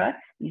polyhedra.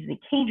 These are the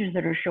cages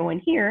that are shown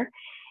here.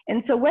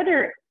 And so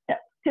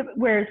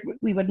whereas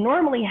we would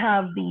normally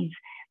have these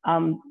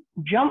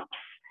jumps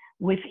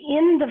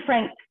within the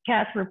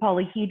Frank-Caspar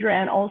polyhedra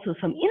and also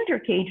some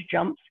intercage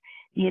jumps,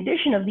 the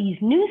addition of these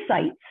new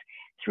sites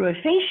through a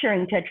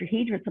phase-sharing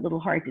tetrahedra, it's a little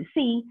hard to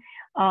see,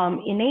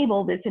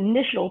 enable this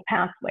initial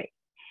pathway.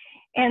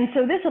 And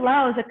so this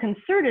allows a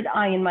concerted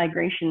ion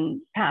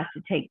migration path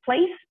to take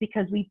place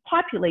because we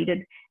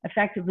populated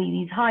effectively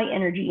these high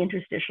energy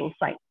interstitial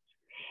sites.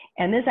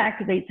 And this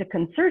activates a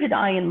concerted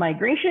ion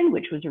migration,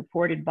 which was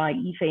reported by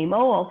Yifei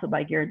Mo, also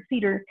by Gerhard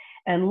Cedar,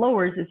 and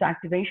lowers this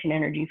activation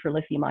energy for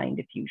lithium ion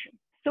diffusion.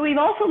 So we've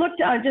also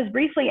looked just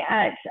briefly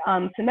at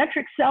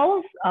symmetric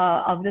cells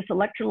of this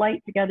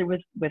electrolyte together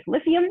with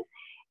lithium.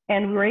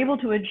 And we were able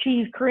to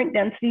achieve current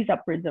densities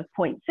upwards of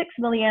 0.6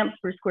 milliamps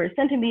per square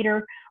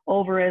centimeter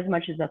over as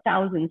much as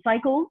 1,000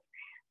 cycles.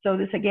 So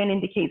this again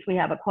indicates we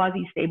have a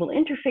quasi-stable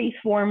interface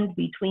formed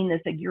between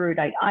this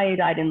agurodite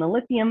iodide and the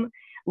lithium,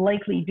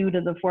 likely due to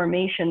the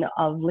formation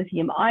of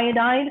lithium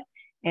iodide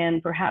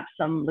and perhaps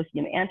some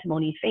lithium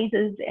antimony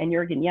phases. And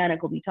Jurgen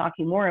Janek will be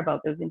talking more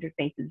about those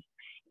interfaces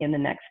in the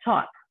next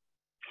talk.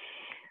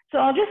 So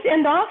I'll just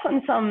end off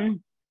on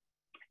some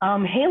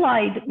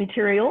halide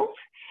materials.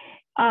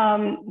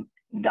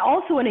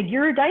 Also an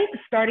agurodite,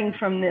 starting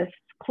from this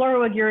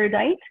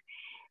chloroagurodite.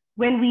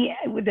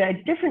 the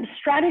different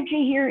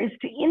strategy here is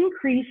to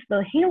increase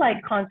the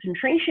halide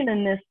concentration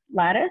in this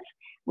lattice,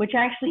 which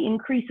actually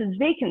increases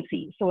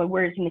vacancy. So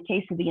whereas in the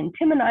case of the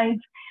antimonides,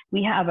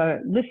 we have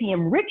a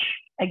lithium-rich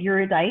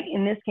agurodite,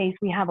 in this case,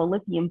 we have a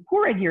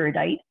lithium-poor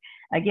agurodite.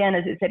 Again,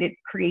 as I said, it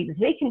creates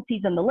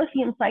vacancies on the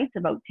lithium sites,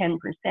 about 10%,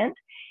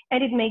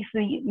 and it makes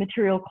the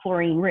material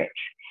chlorine-rich.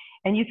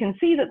 And you can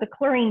see that the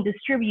chlorine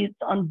distributes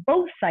on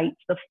both sites,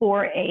 the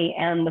 4A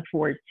and the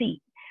 4C.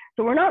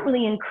 So we're not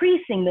really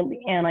increasing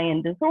the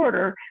anion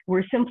disorder,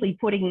 we're simply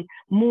putting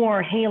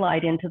more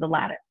halide into the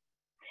lattice.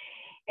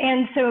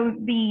 And so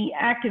the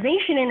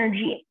activation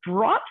energy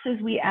drops as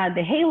we add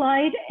the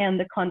halide, and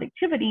the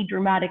conductivity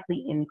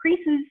dramatically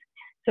increases.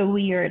 So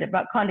we are at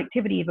about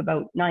conductivity of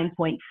about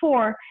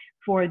 9.4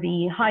 for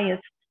the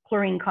highest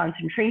chlorine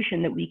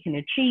concentration that we can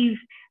achieve,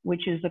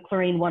 which is the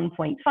chlorine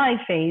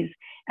 1.5 phase,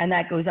 and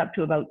that goes up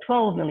to about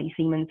 12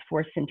 millisiemens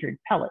for sintered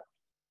pellets.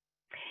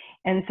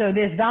 And so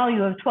this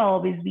value of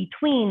 12 is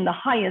between the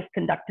highest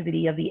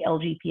conductivity of the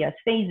LGPS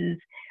phases,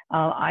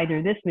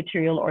 either this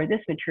material or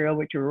this material,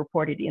 which are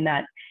reported in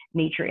that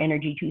Nature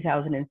Energy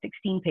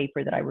 2016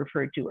 paper that I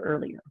referred to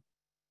earlier.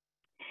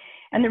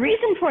 And the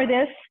reason for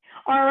this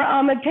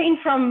are obtained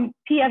from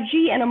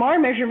PFG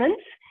NMR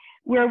measurements,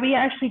 where we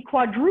actually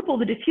quadruple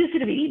the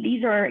diffusivity.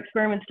 These are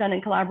experiments done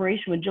in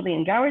collaboration with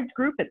Gillian Goward's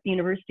group at the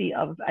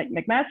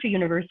McMaster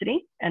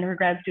University and her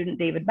grad student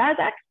David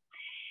Bazak.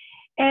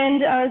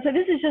 And so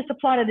this is just a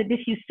plot of the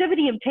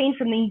diffusivity obtained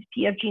from these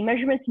PFG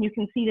measurements, and you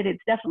can see that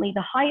it's definitely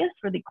the highest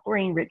for the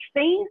chlorine-rich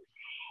phase.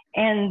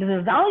 And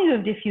the value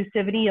of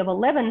diffusivity of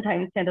 11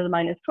 times 10 to the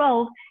minus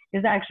 12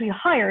 is actually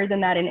higher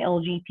than that in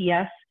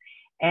LGPS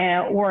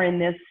or in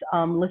this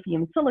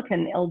lithium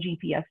silicon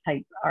LGPS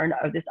type, or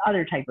this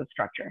other type of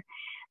structure.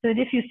 So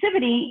the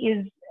diffusivity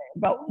is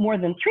about more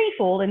than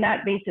threefold, and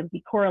that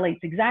basically correlates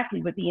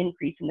exactly with the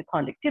increase in the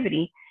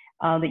conductivity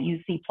that you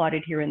see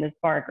plotted here in this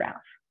bar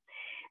graph.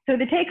 So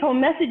the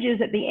take-home message is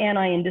that the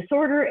anion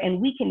disorder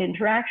and weakened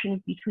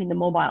interactions between the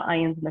mobile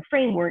ions and the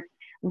framework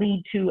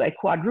lead to a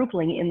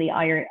quadrupling in the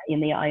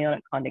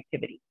ionic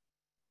conductivity.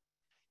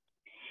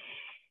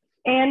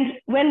 And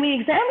when we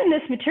examine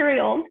this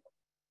material,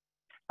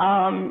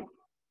 by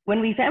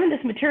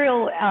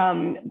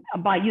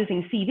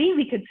using CV,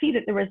 we could see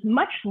that there was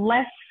much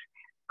less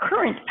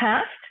current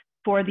passed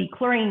for the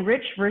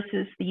chlorine-rich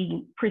versus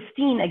the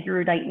pristine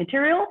agurodite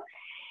material,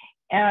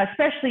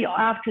 especially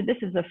after this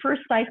is the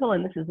first cycle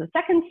and this is the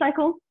second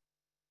cycle.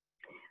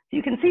 So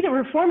you can see that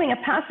we're forming a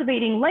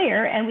passivating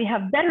layer, and we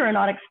have better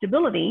anodic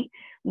stability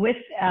with,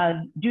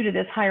 due to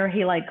this higher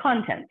halide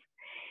content.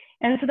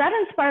 And so that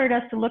inspired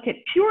us to look at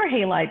pure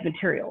halide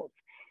materials.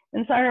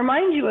 And so I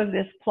remind you of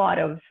this plot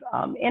of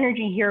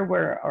energy here,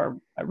 or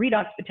a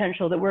redox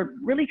potential, that we're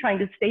really trying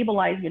to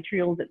stabilize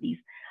materials at these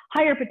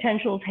higher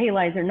potentials.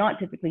 Halides are not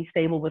typically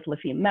stable with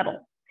lithium metal.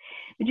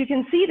 But you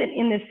can see that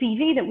in the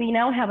CV that we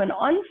now have an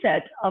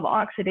onset of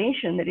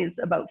oxidation that is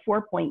about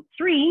 4.3,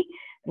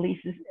 at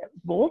least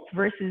volts,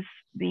 versus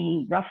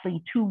the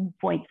roughly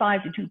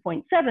 2.5 to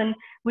 2.7,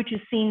 which is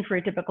seen for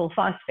a typical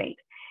phosphate.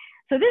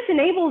 So this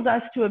enables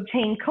us to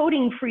obtain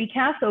coating-free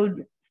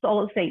cathode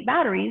solid-state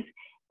batteries,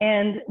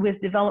 and with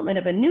development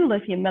of a new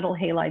lithium metal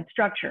halide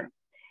structure.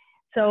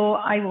 So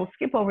I will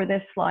skip over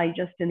this slide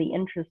just in the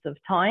interest of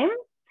time.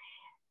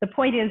 The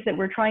point is that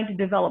we're trying to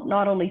develop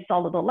not only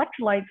solid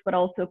electrolytes, but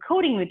also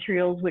coating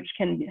materials which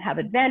can have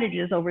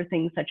advantages over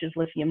things such as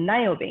lithium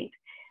niobate,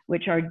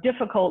 which are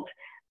difficult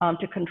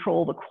to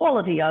control the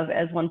quality of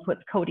as one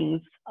puts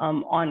coatings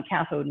on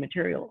cathode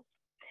materials.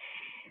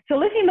 So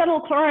lithium metal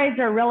chlorides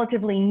are a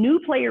relatively new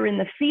player in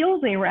the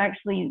field. They were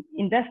actually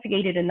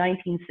investigated in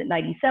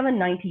 1997,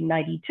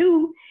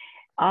 1992.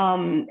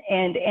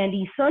 And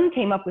Andy Sun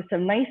came up with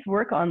some nice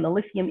work on the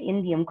lithium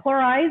indium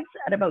chlorides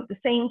at about the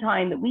same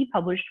time that we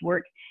published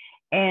work.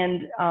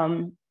 And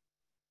all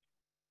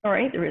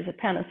right, there is a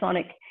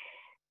Panasonic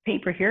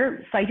paper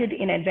here cited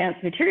in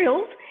Advanced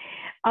Materials.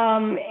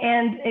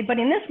 But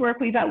in this work,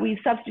 we've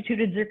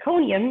substituted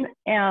zirconium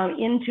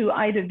into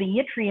either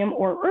the yttrium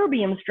or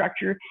erbium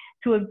structure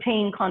to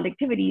obtain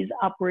conductivities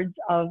upwards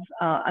of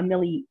a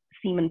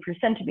millisiemen per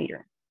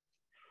centimeter.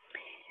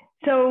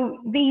 So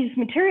these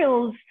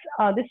materials,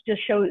 this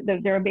just shows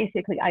that they're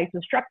basically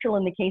isostructural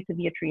in the case of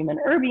yttrium and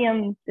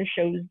erbium. This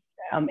shows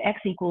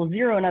X equals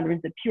 0, in other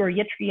words, the pure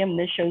yttrium.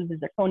 This shows the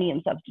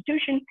zirconium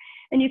substitution.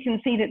 And you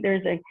can see that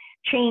there's a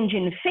change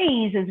in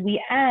phase as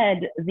we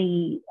add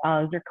the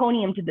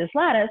zirconium to this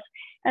lattice,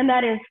 and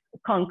that is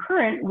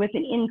concurrent with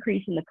an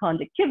increase in the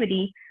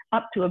conductivity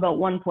up to about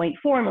 1.4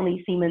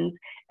 millisiemens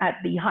at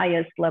the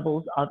highest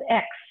levels of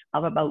X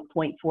of about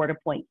 0.4 to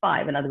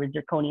 0.5, in other words,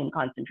 zirconium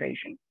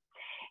concentration.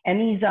 And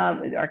these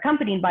are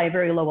accompanied by a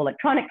very low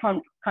electronic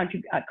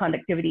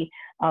conductivity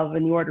of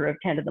in the order of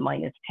 10 to the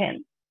minus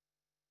 10.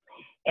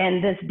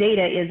 And this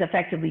data is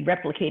effectively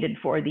replicated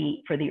for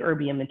the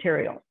erbium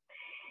material.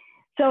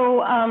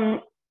 So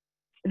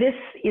this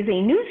is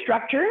a new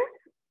structure,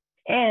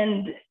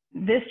 and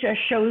this just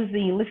shows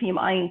the lithium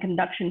ion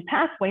conduction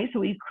pathway. So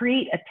we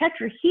create a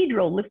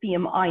tetrahedral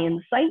lithium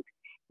ion site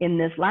in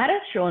this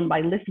lattice shown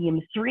by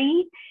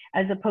lithium-3,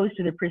 as opposed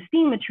to the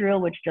pristine material,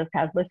 which just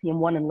has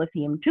lithium-1 and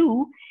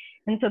lithium-2.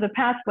 And so the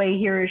pathway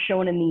here is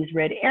shown in these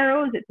red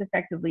arrows. It's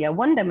effectively a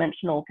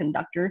one-dimensional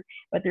conductor,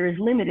 but there is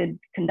limited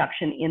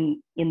conduction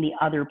in the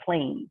other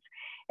planes.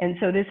 And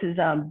so this is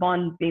a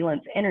bond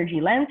valence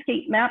energy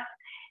landscape map,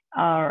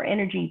 or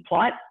energy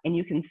plot, and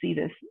you can see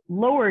this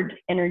lowered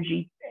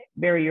energy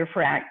barrier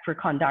for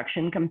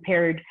conduction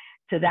compared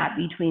to that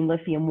between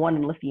lithium-1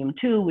 and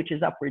lithium-2, which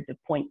is upwards of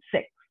 0.6.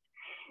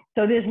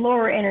 So this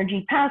lower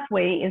energy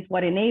pathway is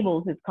what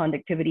enables its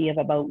conductivity of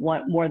about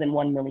more than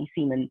 1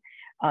 millisiemens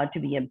to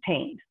be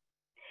obtained.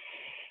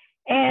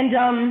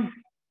 And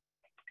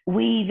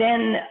we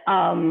then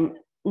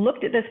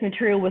looked at this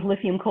material with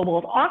lithium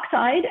cobalt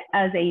oxide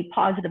as a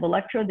positive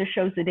electrode. This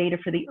shows the data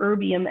for the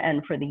erbium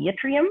and for the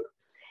yttrium.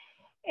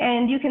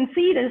 And you can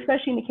see that,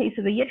 especially in the case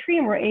of the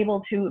yttrium, we're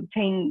able to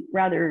obtain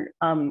rather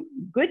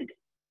good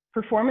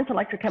performance,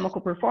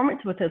 electrochemical performance,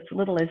 with as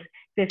little as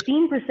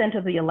 15%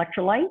 of the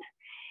electrolyte.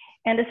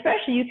 And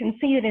especially you can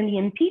see that in the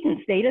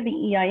impedance data,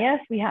 the EIS,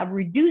 we have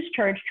reduced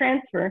charge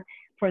transfer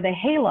for the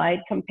halide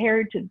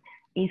compared to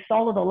a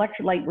solid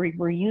electrolyte where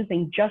we're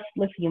using just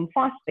lithium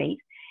phosphate,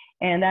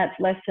 and that's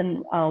less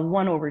than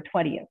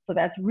 1/20. So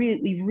that's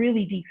we've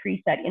really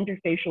decreased that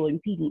interfacial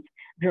impedance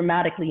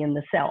dramatically in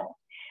the cell.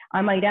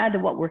 I might add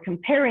that what we're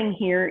comparing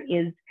here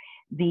is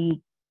the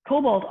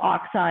cobalt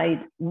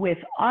oxide with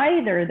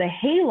either the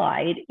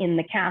halide in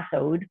the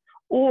cathode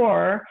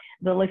or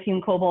the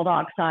lithium cobalt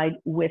oxide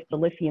with the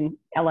lithium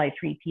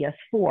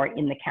Li3PS4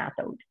 in the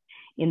cathode.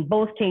 In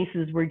both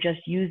cases, we're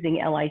just using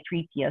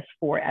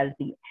Li3PS4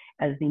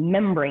 as the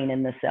membrane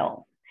in the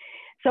cell.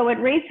 So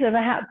at rates of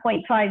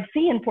 0.5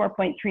 C and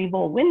 4.3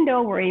 volt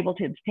window, we're able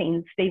to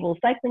obtain stable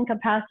cycling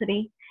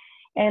capacity.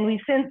 And we've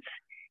since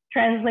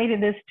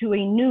translated this to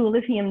a new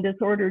lithium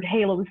disordered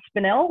halo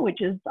spinel,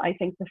 which is, I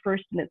think, the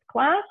first in its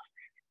class.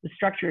 The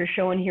structure is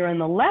shown here on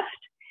the left.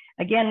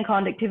 Again,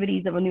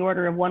 conductivities of on the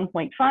order of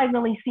 1.5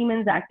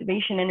 millisiemens,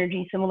 activation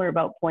energy similar,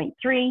 about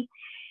 0.3.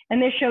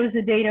 And this shows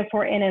the data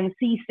for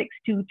NMC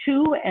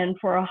 622 and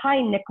for a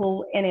high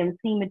nickel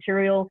NMC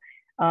material,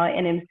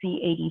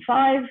 NMC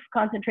 85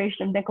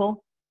 concentration of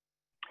nickel.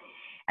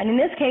 And in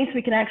this case,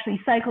 we can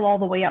actually cycle all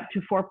the way up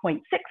to 4.6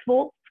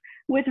 volts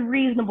with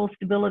reasonable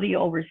stability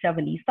over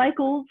 70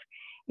 cycles.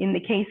 In the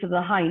case of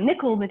the high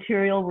nickel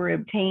material,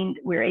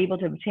 we're able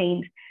to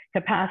obtain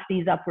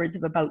capacities upwards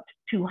of about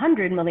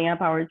 200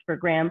 milliamp hours per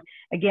gram,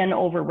 again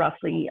over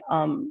roughly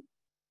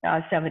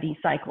 70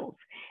 cycles.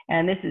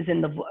 And this is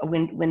in the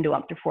window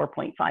up to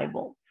 4.5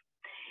 volts.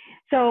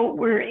 So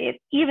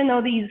even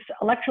though these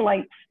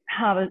electrolytes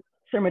have a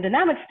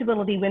thermodynamic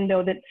stability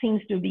window that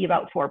seems to be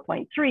about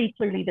 4.3,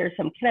 clearly there's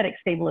some kinetic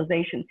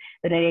stabilization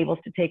that enables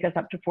to take us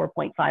up to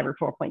 4.5 or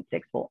 4.6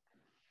 volts.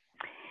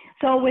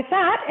 So with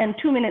that, and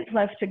 2 minutes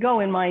left to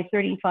go in my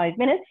 35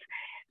 minutes,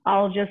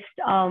 I'll just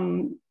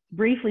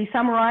briefly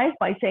summarize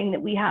by saying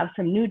that we have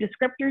some new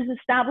descriptors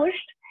established.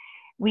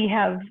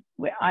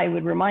 I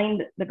would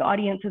remind the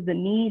audience of the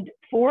need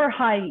for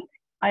high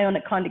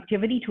ionic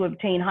conductivity to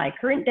obtain high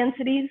current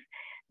densities.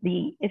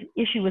 The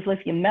issue with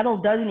lithium metal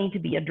does need to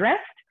be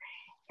addressed.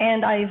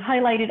 And I've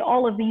highlighted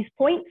all of these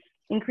points: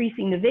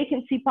 increasing the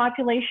vacancy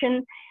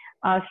population,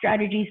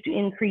 strategies to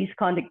increase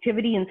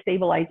conductivity and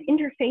stabilize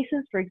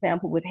interfaces, for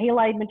example, with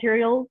halide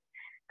materials,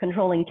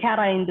 controlling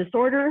cation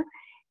disorder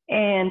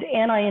and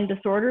anion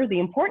disorder, the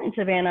importance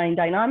of anion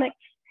dynamics,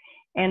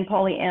 and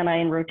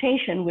polyanion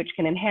rotation, which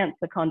can enhance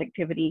the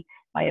conductivity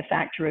by a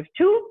factor of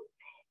 2.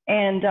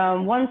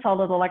 And one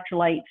solid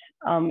electrolyte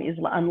is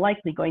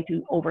unlikely going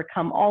to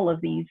overcome all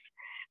of these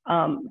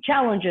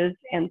challenges,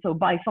 and so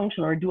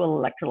bifunctional or dual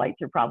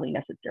electrolytes are probably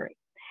necessary.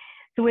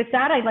 So with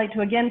that, I'd like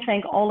to again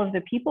thank all of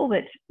the people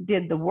that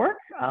did the work.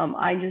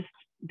 I'm just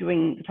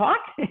doing the talk,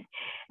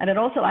 and I'd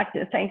also like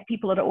to thank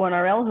people at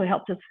ONRL who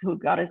helped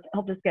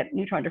us get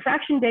neutron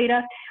diffraction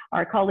data,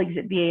 our colleagues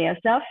at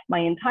BASF, my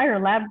entire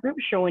lab group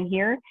shown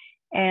here,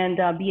 and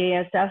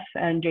BASF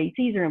and J.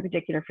 Caesar in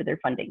particular for their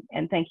funding.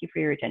 And thank you for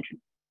your attention.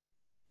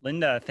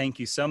 Linda, thank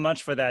you so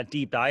much for that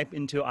deep dive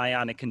into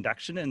ionic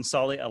conduction and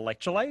solid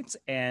electrolytes.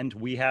 And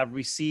we have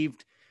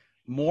received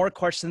more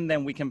questions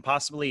than we can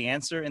possibly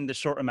answer in the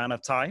short amount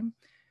of time.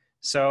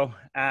 So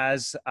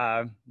as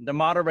the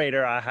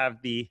moderator, I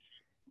have the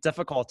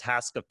difficult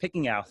task of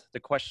picking out the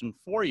question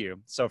for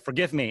you. So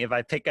forgive me if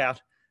I pick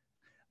out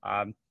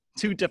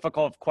too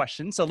difficult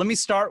questions. So let me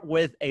start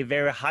with a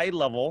very high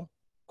level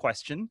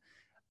question.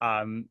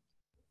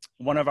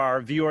 One of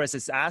our viewers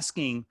is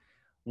asking,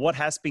 what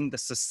has been the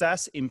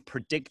success in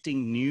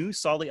predicting new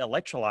solid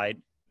electrolyte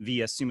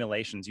via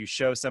simulations? You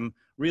show some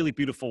really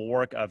beautiful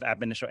work of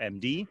ab initio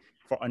MD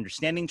for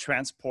understanding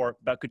transport,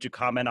 but could you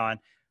comment on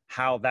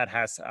how that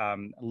has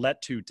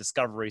led to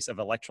discoveries of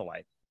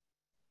electrolyte?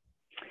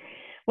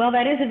 Well,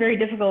 that is a very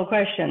difficult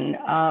question,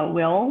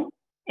 Will.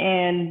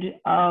 And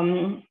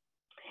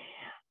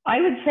I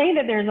would say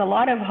that there's a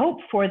lot of hope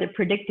for the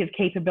predictive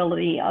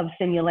capability of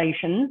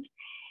simulations.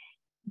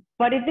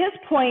 But at this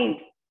point,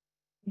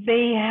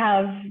 they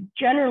have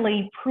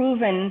generally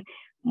proven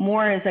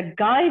more as a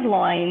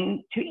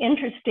guideline to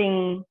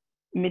interesting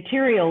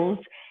materials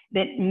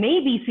that may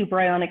be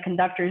superionic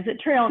conductors that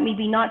turn out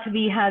maybe not to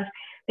be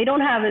they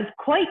don't have as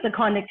quite the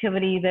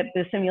conductivity that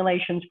the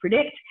simulations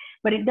predict,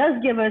 but it does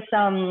give us,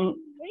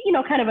 you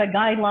know, kind of a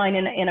guideline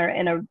in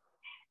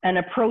an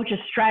approach, a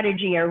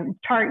strategy, or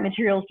target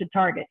materials to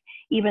target,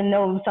 even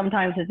though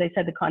sometimes, as I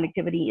said, the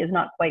conductivity is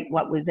not quite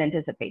what was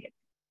anticipated.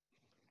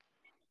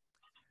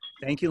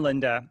 Thank you,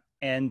 Linda.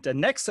 And the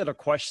next set of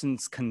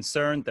questions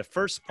concern the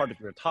first part of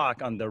your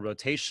talk on the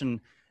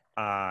rotation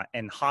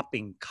and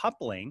hopping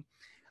coupling.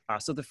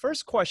 So the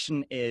first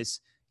question is,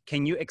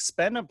 can you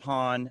expand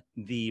upon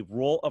the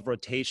role of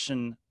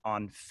rotation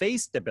on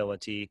phase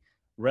stability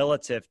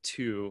relative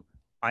to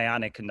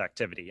ionic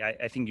conductivity?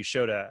 I think you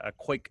showed a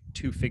quick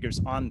 2 figures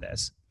on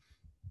this.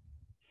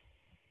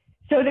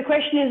 So the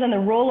question is on the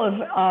role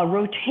of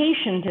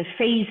rotation to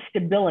phase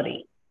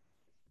stability.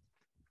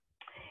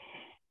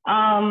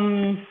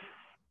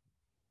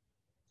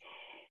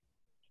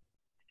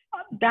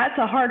 That's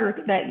a harder,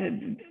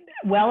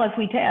 well, if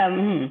we,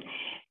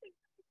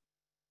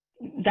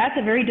 that's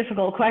a very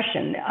difficult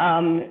question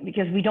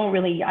because we don't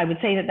really, I would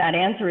say that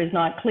answer is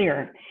not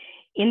clear.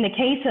 In the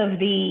case of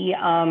the,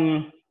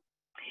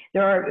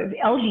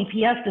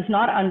 LGPS does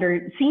not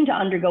seem to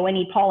undergo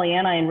any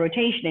polyanion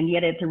rotation, and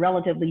yet it's a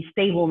relatively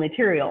stable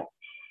material.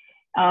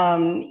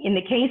 In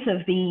the case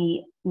of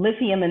the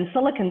lithium and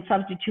silicon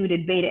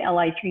substituted beta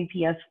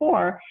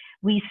Li3PS4,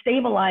 we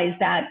stabilize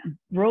that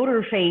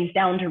rotor phase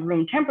down to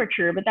room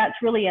temperature, but that's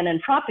really an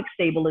entropic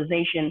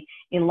stabilization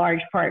in large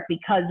part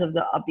because of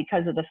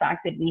the fact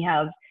that we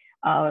have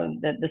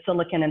the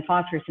silicon and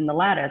phosphorus in the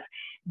lattice.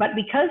 But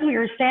because we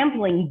are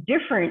sampling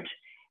different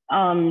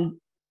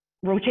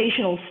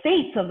rotational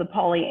states of the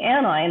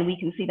polyanion, we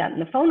can see that in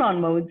the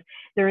phonon modes,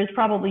 there is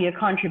probably a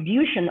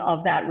contribution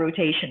of that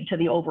rotation to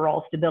the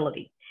overall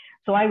stability.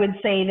 So I would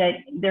say that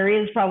there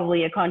is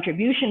probably a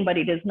contribution, but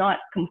it is not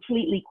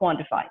completely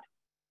quantified,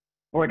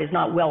 or it is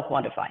not well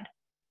quantified.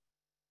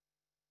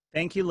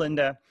 Thank you,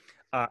 Linda.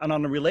 And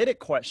on a related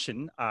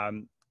question,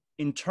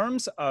 in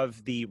terms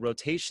of the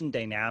rotation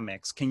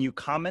dynamics, can you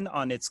comment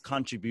on its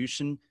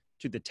contribution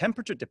to the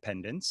temperature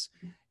dependence?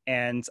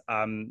 And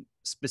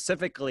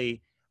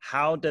specifically,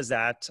 how does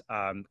that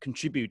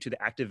contribute to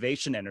the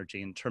activation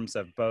energy in terms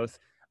of both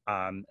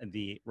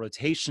the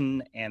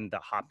rotation and the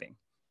hopping?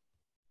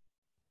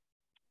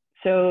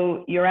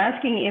 So you're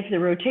asking if the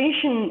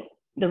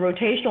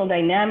rotational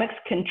dynamics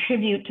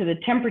contribute to the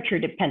temperature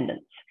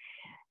dependence.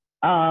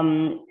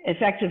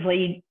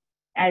 Effectively,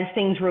 as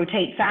things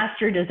rotate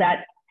faster, does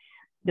that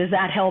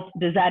help?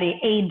 Does that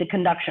aid the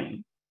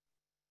conduction?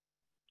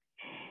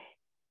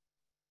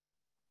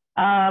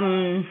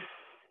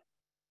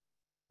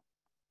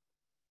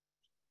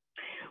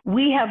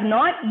 We have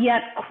not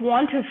yet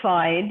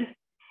quantified,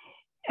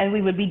 and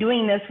we would be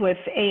doing this with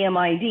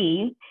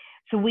AMID,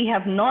 so we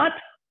have not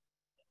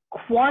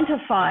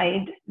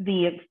quantified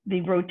the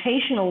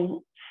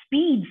rotational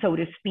speed, so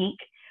to speak,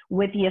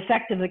 with the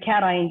effect of the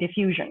cation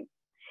diffusion.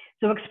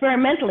 So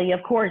experimentally,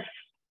 of course,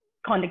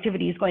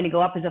 conductivity is going to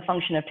go up as a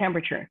function of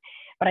temperature.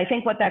 But I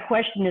think what that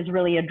question is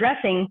really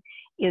addressing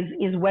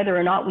is whether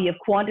or not we have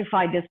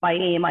quantified this by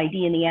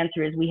AMID, and the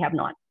answer is we have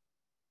not.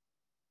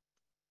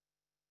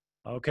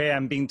 Okay,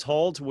 I'm being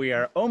told we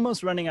are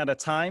almost running out of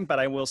time, but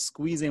I will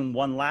squeeze in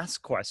one last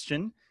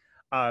question.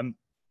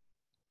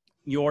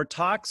 Your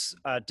talks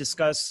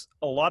discuss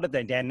a lot of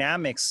the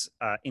dynamics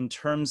in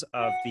terms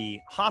of the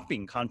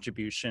hopping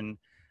contribution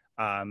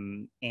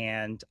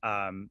and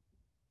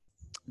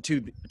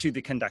to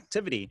the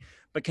conductivity,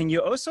 but can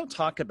you also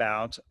talk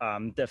about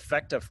the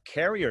effect of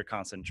carrier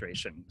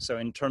concentration? So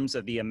in terms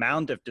of the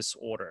amount of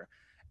disorder,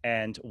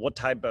 and what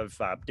type of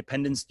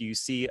dependence do you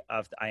see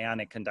of the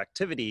ionic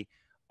conductivity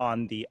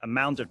on the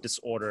amount of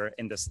disorder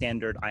in the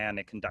standard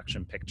ionic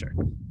conduction picture?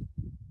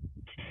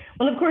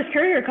 Well, of course,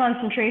 carrier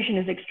concentration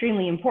is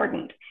extremely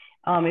important.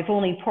 If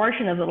only a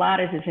portion of the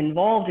lattice is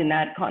involved in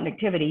that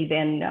conductivity,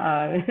 then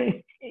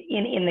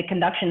in the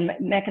conduction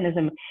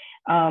mechanism,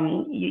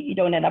 you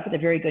don't end up with a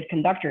very good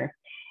conductor.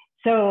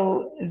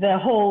 So the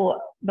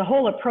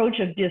whole approach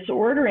of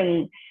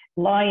disordering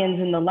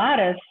lions in the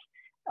lattice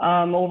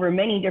over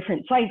many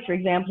different sites, for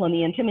example, in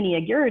the antimony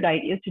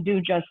agarudite, is to do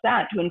just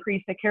that, to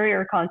increase the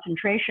carrier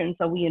concentration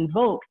so we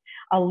invoke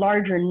a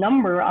larger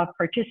number of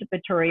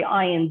participatory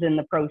ions in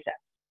the process.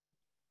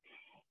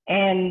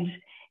 And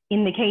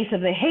in the case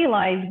of the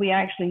halides, we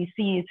actually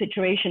see a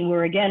situation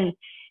where, again,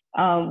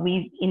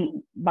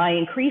 by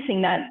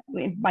increasing that,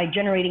 by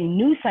generating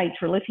new sites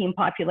for lithium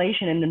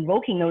population and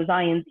invoking those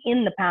ions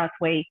in the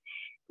pathway,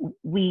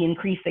 we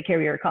increase the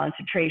carrier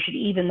concentration,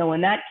 even though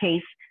in that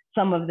case,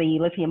 some of the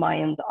lithium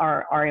ions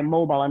are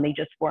immobile and they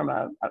just form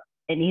an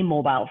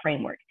immobile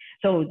framework.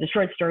 So the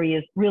short story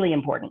is really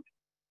important.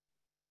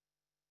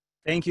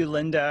 Thank you,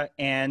 Linda.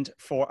 And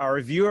for our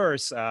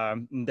viewers,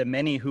 the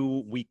many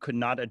who we could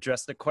not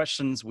address the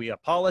questions, we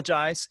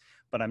apologize,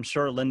 but I'm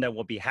sure Linda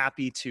will be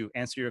happy to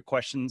answer your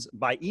questions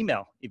by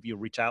email if you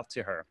reach out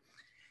to her.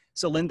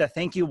 So Linda,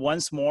 thank you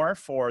once more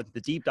for the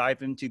deep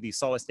dive into the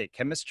solid state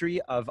chemistry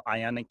of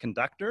ionic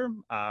conductor,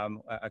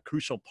 a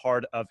crucial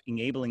part of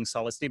enabling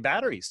solid state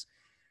batteries.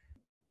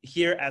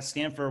 Here at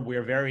Stanford,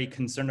 we're very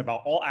concerned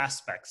about all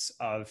aspects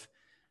of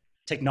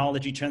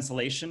technology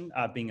translation,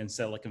 being in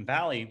Silicon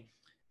Valley.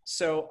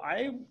 So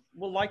I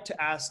would like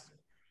to ask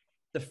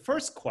the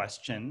first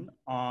question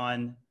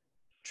on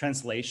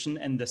translation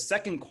and the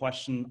second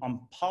question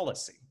on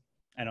policy.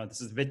 I know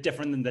this is a bit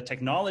different than the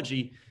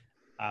technology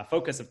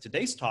focus of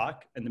today's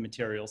talk in the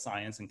material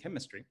science and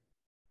chemistry.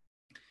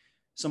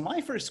 So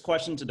my first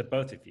question to the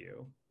both of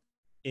you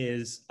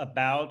is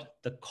about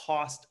the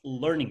cost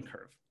learning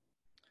curve.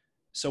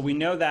 So we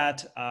know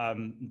that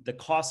the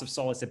cost of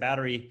solid state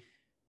battery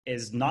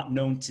is not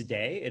known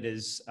today. It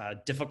is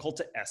difficult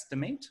to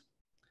estimate.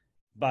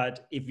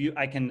 But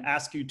I can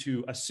ask you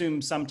to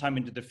assume sometime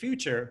into the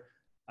future,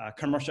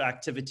 commercial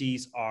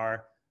activities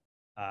are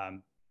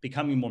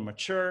becoming more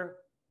mature,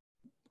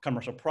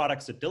 commercial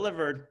products are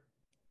delivered.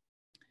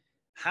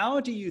 How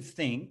do you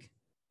think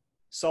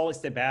solid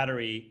state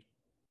battery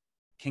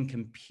can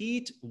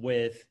compete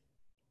with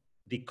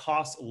the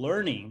cost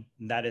learning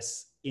that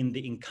is in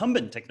the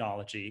incumbent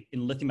technology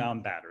in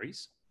lithium-ion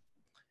batteries?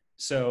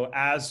 So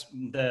as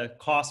the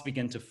costs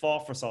begin to fall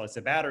for solid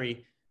state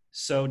battery,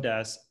 so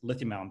does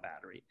lithium-ion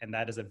battery. And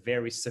that is a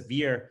very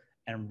severe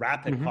and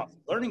rapid cost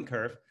learning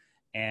curve.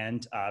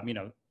 And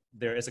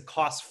there is a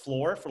cost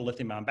floor for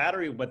lithium-ion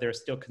battery, but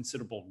there's still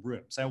considerable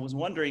room. So I was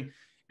wondering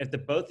if the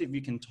both of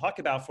you can talk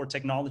about, for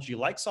technology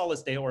like solid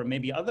state or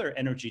maybe other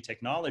energy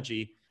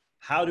technology,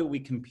 how do we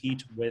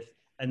compete with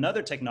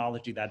another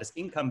technology that is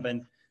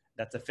incumbent,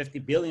 that's a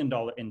 $50 billion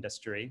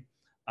industry,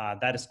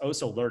 that is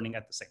also learning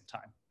at the same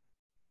time?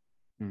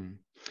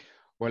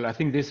 Well, I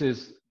think this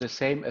is the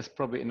same as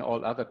probably in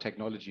all other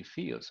technology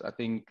fields. I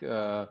think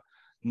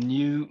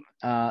new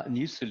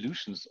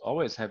solutions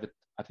always have,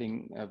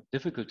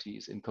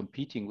 difficulties in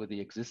competing with the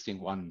existing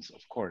ones,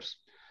 of course.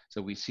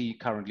 So we see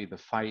currently the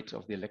fight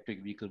of the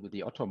electric vehicle with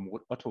the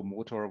Otto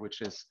motor,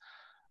 which is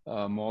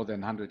more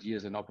than 100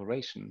 years in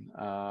operation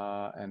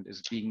and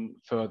is being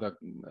further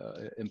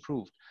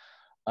improved.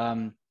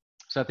 So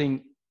I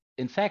think,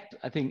 in fact,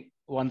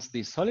 once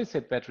the solid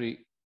state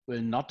battery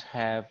will not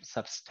have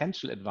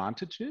substantial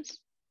advantages,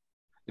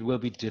 it will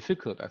be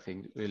difficult, I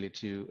think, really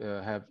to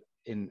have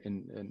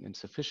in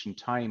sufficient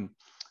time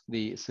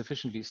the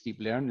sufficiently steep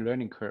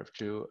learning curve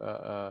to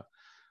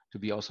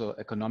be also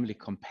economically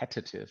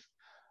competitive.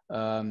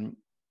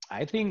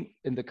 I think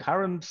in the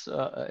current,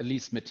 at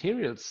least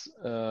materials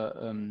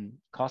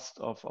cost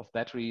of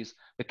batteries,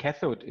 the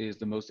cathode is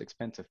the most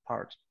expensive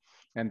part,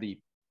 and the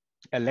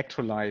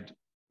electrolyte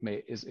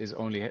is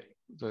only,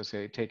 so to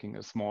say, taking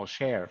a small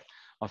share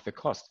of the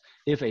cost.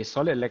 If a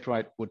solid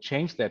electrolyte would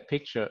change that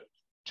picture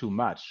too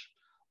much,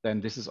 then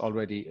this is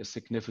already a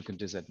significant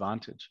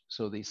disadvantage.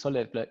 So the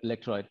solid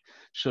electrolyte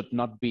should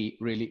not be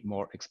really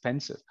more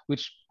expensive,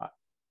 which,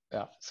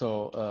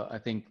 I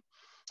think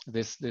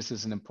this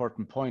is an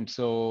important point.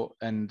 So,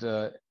 and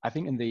I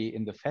think in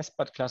the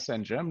FESPAT cluster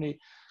in Germany,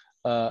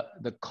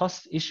 the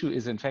cost issue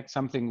is in fact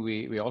something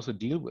we also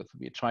deal with.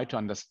 We try to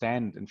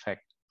understand, in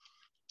fact,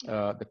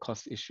 the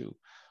cost issue.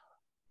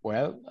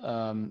 Well,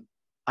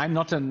 I'm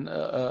not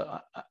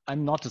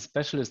a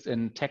specialist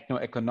in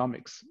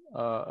techno-economics,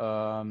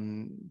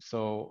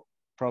 so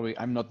probably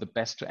I'm not the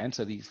best to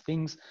answer these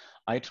things.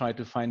 I try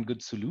to find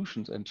good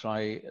solutions and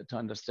try to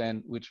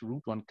understand which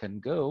route one can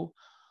go.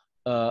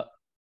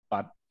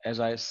 But as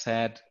I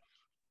said,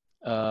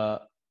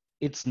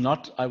 it's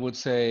not, I would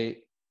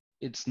say,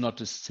 it's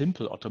not a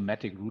simple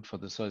automatic route for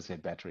the solid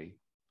state battery.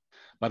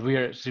 But we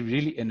are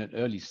really in an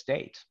early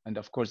state. And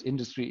of course,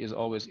 industry is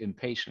always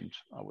impatient,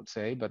 I would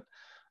say, but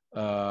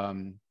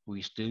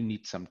we still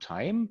need some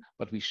time.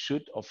 But we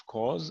should, of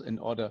course, in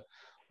order,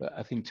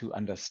 I think, to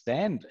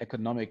understand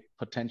economic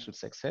potential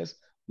success,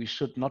 we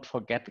should not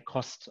forget the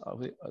cost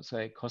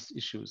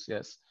issues,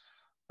 yes.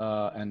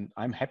 And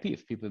I'm happy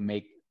if people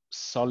make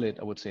solid,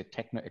 I would say,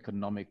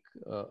 techno-economic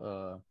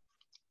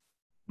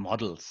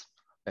models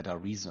that are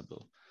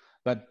reasonable.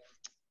 But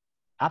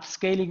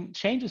upscaling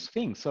changes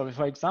things. So,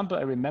 for example,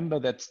 I remember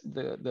that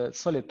the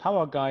Solid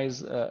Power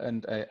guys,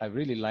 and I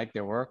really like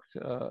their work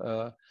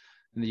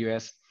in the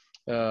US.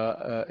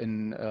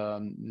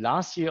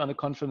 Last year on the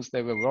conference,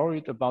 they were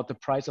worried about the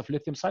price of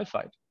lithium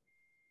sulfide,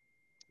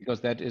 because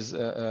that is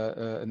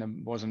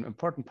was an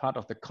important part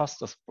of the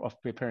cost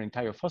of preparing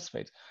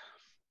thiophosphates.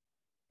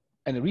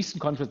 And the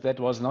recent conference, that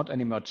was not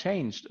anymore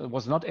changed,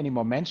 was not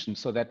anymore mentioned.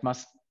 So that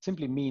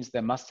simply means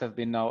there must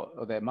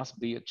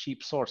be a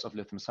cheap source of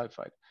lithium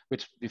sulfide,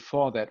 which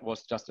before that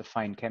was just a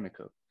fine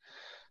chemical.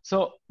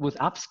 So with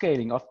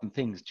upscaling, often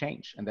things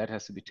change, and that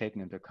has to be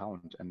taken into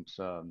account. And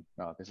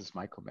this is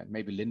my comment.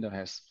 Maybe Linda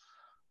has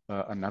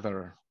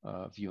another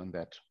view on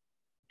that.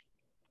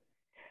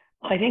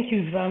 I think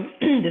you've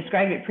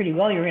described it pretty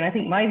well, Jurgen. I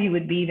think my view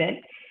would be that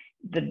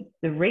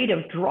the rate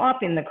of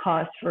drop in the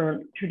cost for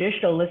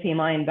traditional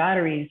lithium-ion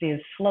batteries is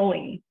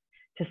slowing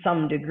to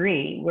some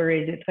degree,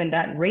 whereas it's when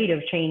that rate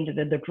of change,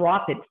 the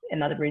drop, it's,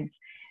 in other words,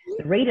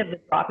 the rate of the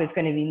drop is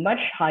going to be much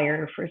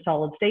higher for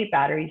solid state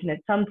batteries. And at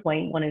some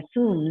point, one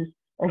assumes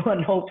or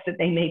one hopes that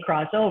they may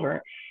cross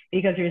over,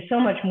 because there's so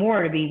much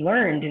more to be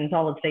learned in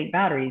solid state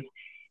batteries.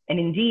 And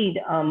indeed,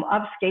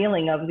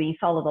 upscaling of the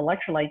solid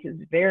electrolytes is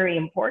very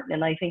important.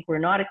 And I think we're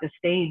not at the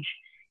stage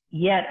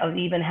yet of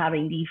even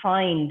having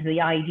defined the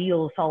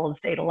ideal solid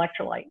state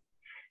electrolyte.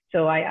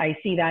 So I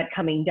see that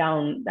coming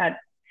down, that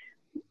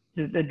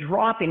the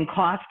drop in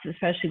costs,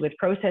 especially with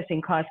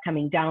processing costs,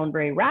 coming down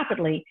very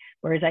rapidly,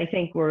 whereas I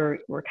think we're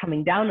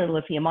coming down in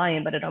lithium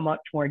ion, but at a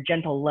much more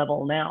gentle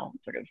level now,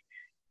 sort of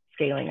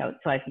scaling out.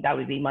 So I think that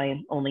would be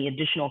my only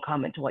additional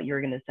comment to what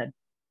Jurgen has said.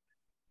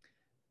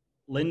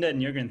 Linda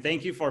and Jurgen,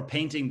 thank you for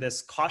painting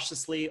this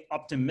cautiously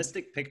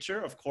optimistic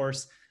picture, of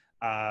course,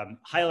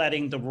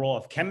 highlighting the role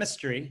of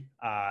chemistry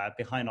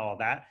behind all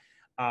that.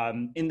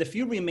 In the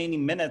few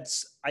remaining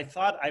minutes, I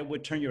thought I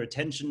would turn your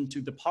attention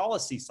to the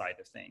policy side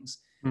of things.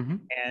 Mm-hmm.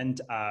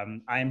 And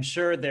I'm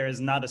sure there is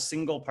not a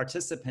single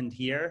participant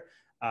here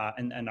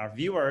and our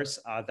viewers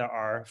that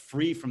are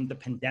free from the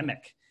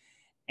pandemic.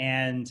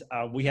 And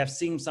we have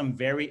seen some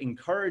very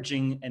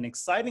encouraging and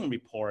exciting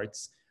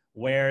reports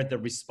where the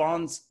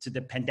response to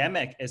the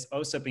pandemic is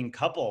also being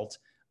coupled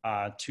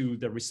to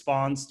the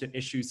response to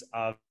issues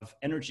of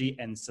energy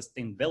and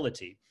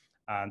sustainability.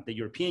 The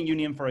European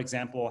Union, for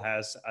example,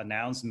 has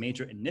announced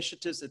major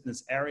initiatives in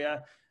this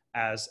area,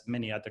 as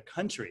many other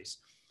countries.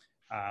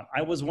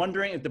 I was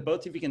wondering if the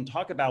both of you can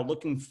talk about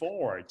looking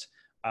forward,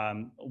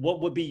 what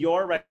would be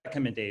your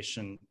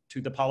recommendation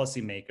to the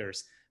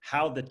policymakers,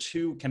 how the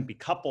two can be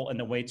coupled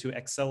in a way to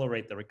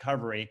accelerate the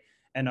recovery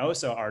and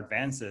also our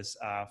advances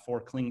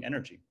for clean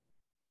energy?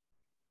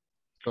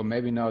 So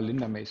maybe now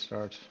Linda may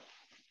start.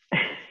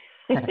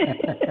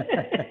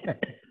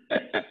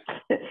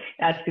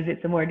 That's because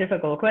it's a more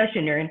difficult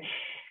question, Jurgen.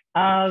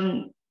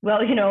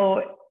 Well, you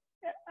know,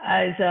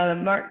 as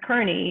Mark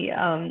Kearney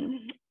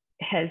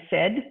has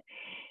said,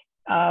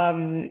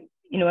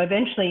 you know,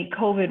 eventually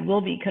COVID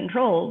will be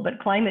controlled, but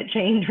climate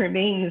change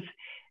remains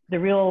the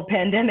real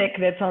pandemic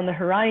that's on the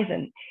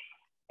horizon,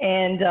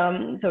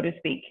 and so to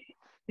speak.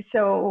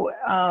 So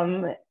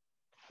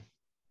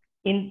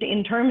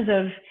in terms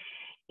of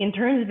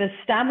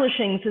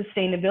establishing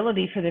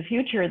sustainability for the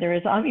future, there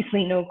is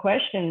obviously no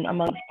question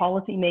amongst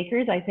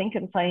policymakers, I think,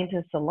 and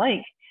scientists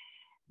alike,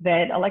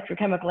 that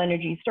electrochemical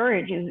energy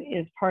storage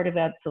is part of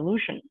that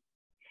solution.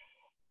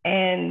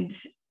 And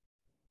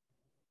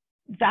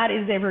that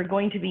is ever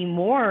going to be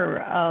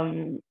more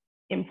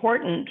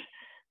important,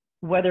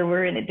 whether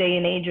we're in a day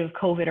and age of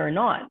COVID or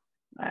not.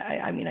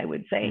 I mean, I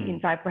would say, in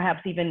fact, perhaps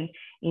even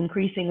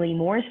increasingly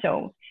more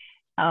so.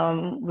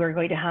 We're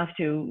going to have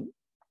to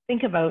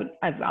think about,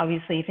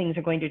 obviously things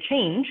are going to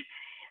change,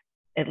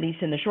 at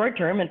least in the short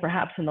term and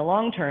perhaps in the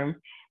long term.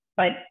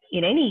 But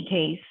in any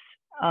case,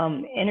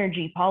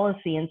 energy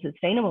policy and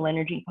sustainable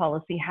energy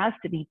policy has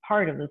to be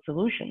part of the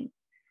solution.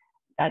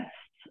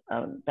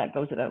 That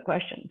goes without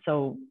question.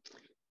 So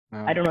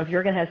I don't know if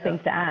Jurgen has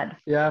things to add.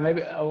 Yeah,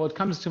 maybe what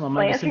comes to my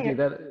mind is simply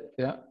that,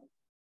 yeah.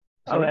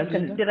 Sorry,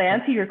 did I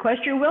answer your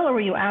question, Will, or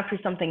were you after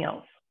something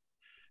else?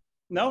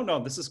 No,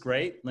 this is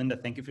great. Linda,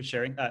 thank you for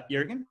sharing.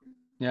 Jurgen?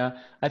 Yeah,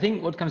 I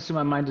think what comes to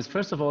my mind is,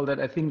 first of all, that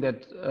I think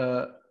that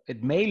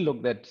it may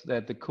look that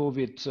the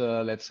COVID,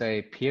 let's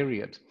say,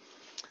 period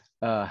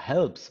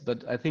helps.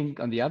 But I think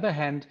on the other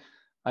hand,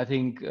 I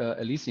think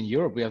at least in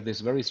Europe, we have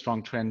this very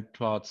strong trend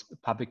towards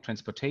public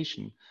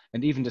transportation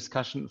and even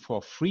discussion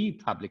for free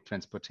public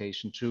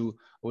transportation to,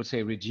 I would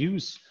say,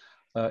 reduce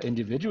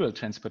individual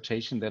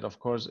transportation that, of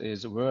course,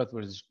 is worth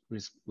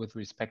with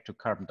respect to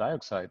carbon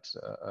dioxide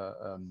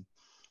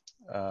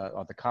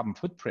or the carbon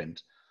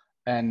footprint.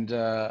 And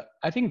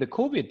I think the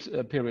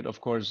COVID period, of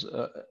course,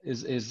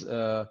 is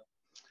a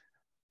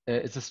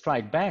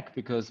strike back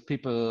because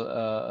people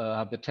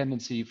have the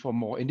tendency for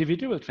more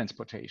individual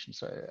transportation.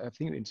 So I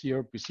think in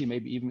Europe, we see,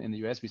 maybe even in the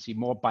US, we see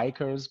more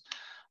bikers,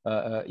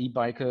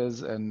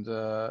 e-bikers. And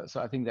so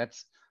I think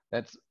that's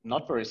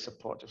not very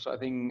supportive. So I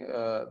think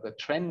the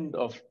trend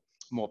of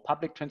more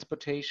public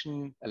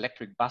transportation,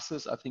 electric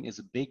buses, I think is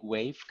a big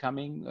wave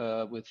coming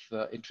with,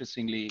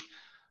 interestingly,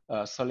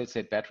 solid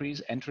state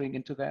batteries entering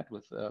into that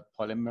with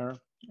polymer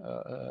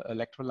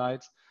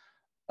electrolytes.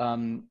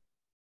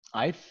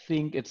 I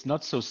think it's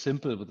not so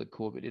simple with the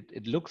COVID.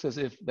 It looks as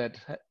if that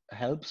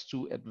helps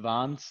to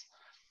advance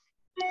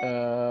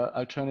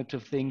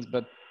alternative things,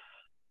 but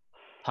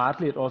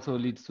partly it also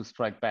leads to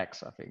strike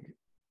backs, I think.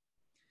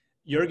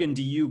 Jurgen,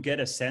 do you get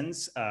a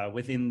sense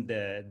within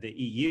the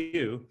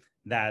EU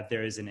that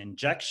there is an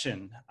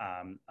injection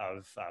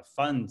of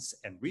funds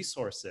and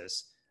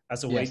resources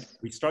as a way to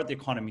restart the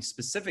economy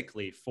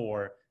specifically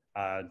for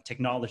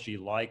technology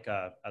like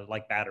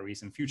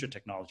batteries and future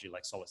technology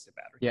like solid state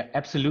batteries? Yeah,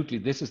 absolutely.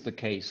 This is the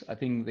case. I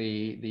think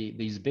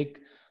these big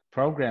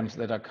programs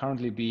that are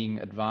currently being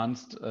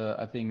advanced,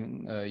 I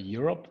think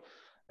Europe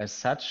as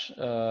such,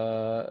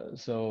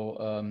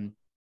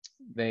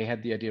 they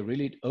had the idea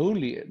really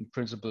only in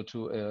principle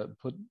to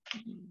put,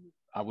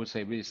 I would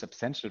say, really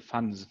substantial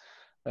funds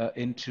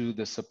into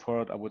the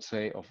support, I would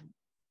say, of,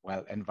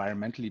 well,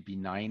 environmentally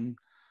benign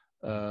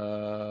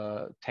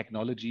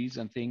technologies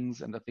and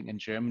things. And I think in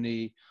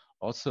Germany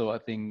also, I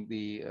think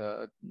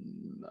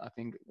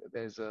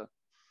there's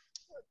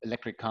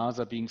electric cars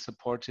are being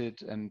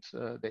supported, and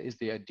there is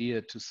the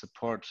idea to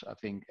support, I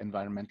think,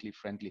 environmentally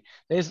friendly.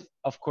 There's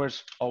of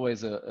course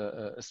always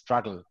a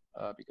struggle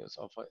because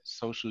of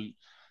social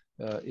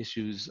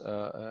issues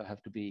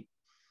have to be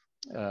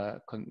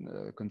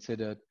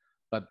considered.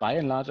 But by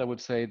and large, I would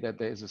say that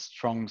there is a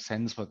strong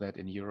sense for that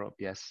in Europe.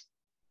 Yes.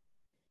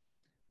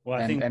 Well,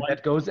 I think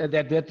that goes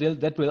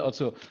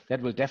that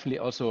will definitely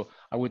also,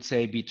 I would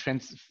say, be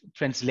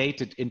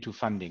translated into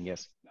funding.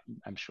 Yes,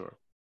 I'm sure.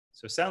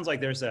 So it sounds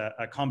like there's a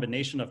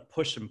combination of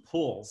push and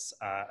pulls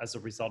as a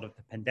result of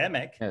the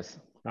pandemic. Yes,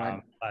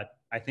 right. But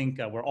I think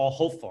we're all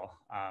hopeful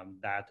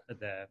that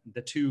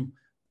the two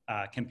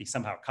can be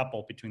somehow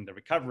coupled between the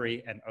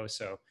recovery and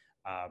also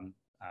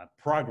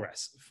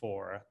progress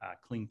for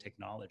clean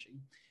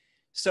technology.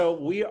 So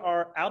we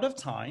are out of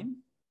time.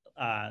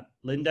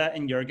 Linda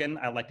and Jurgen,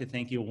 I'd like to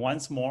thank you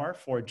once more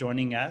for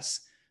joining us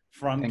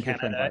from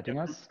Canada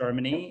to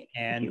Germany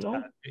and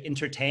to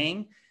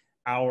entertain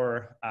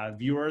our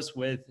viewers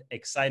with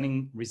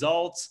exciting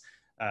results,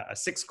 a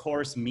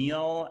 6-course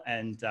meal,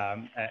 and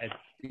it's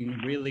been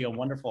really a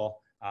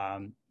wonderful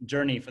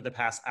journey for the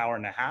past hour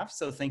and a half.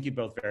 So thank you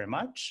both very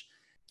much.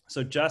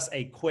 So just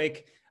a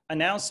quick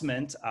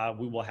announcement,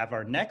 we will have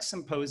our next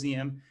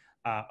symposium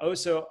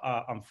also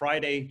on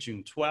Friday,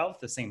 June 12th,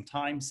 the same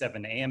time,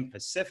 7 a.m.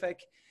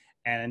 Pacific.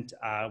 And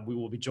we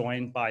will be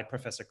joined by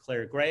Professor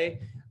Claire Gray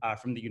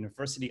from the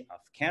University of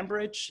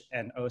Cambridge,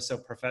 and also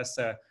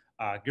Professor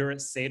Gerrit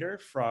Sater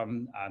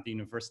from the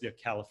University of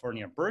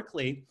California,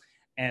 Berkeley.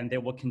 And they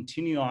will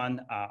continue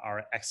on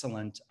our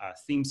excellent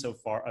theme so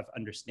far of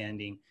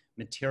understanding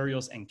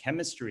materials and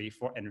chemistry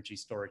for energy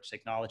storage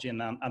technology.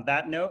 And on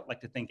that note, I'd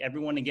like to thank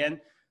everyone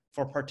again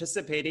for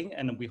participating,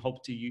 and we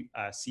hope to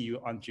see you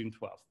on June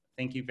 12th.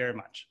 Thank you very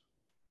much.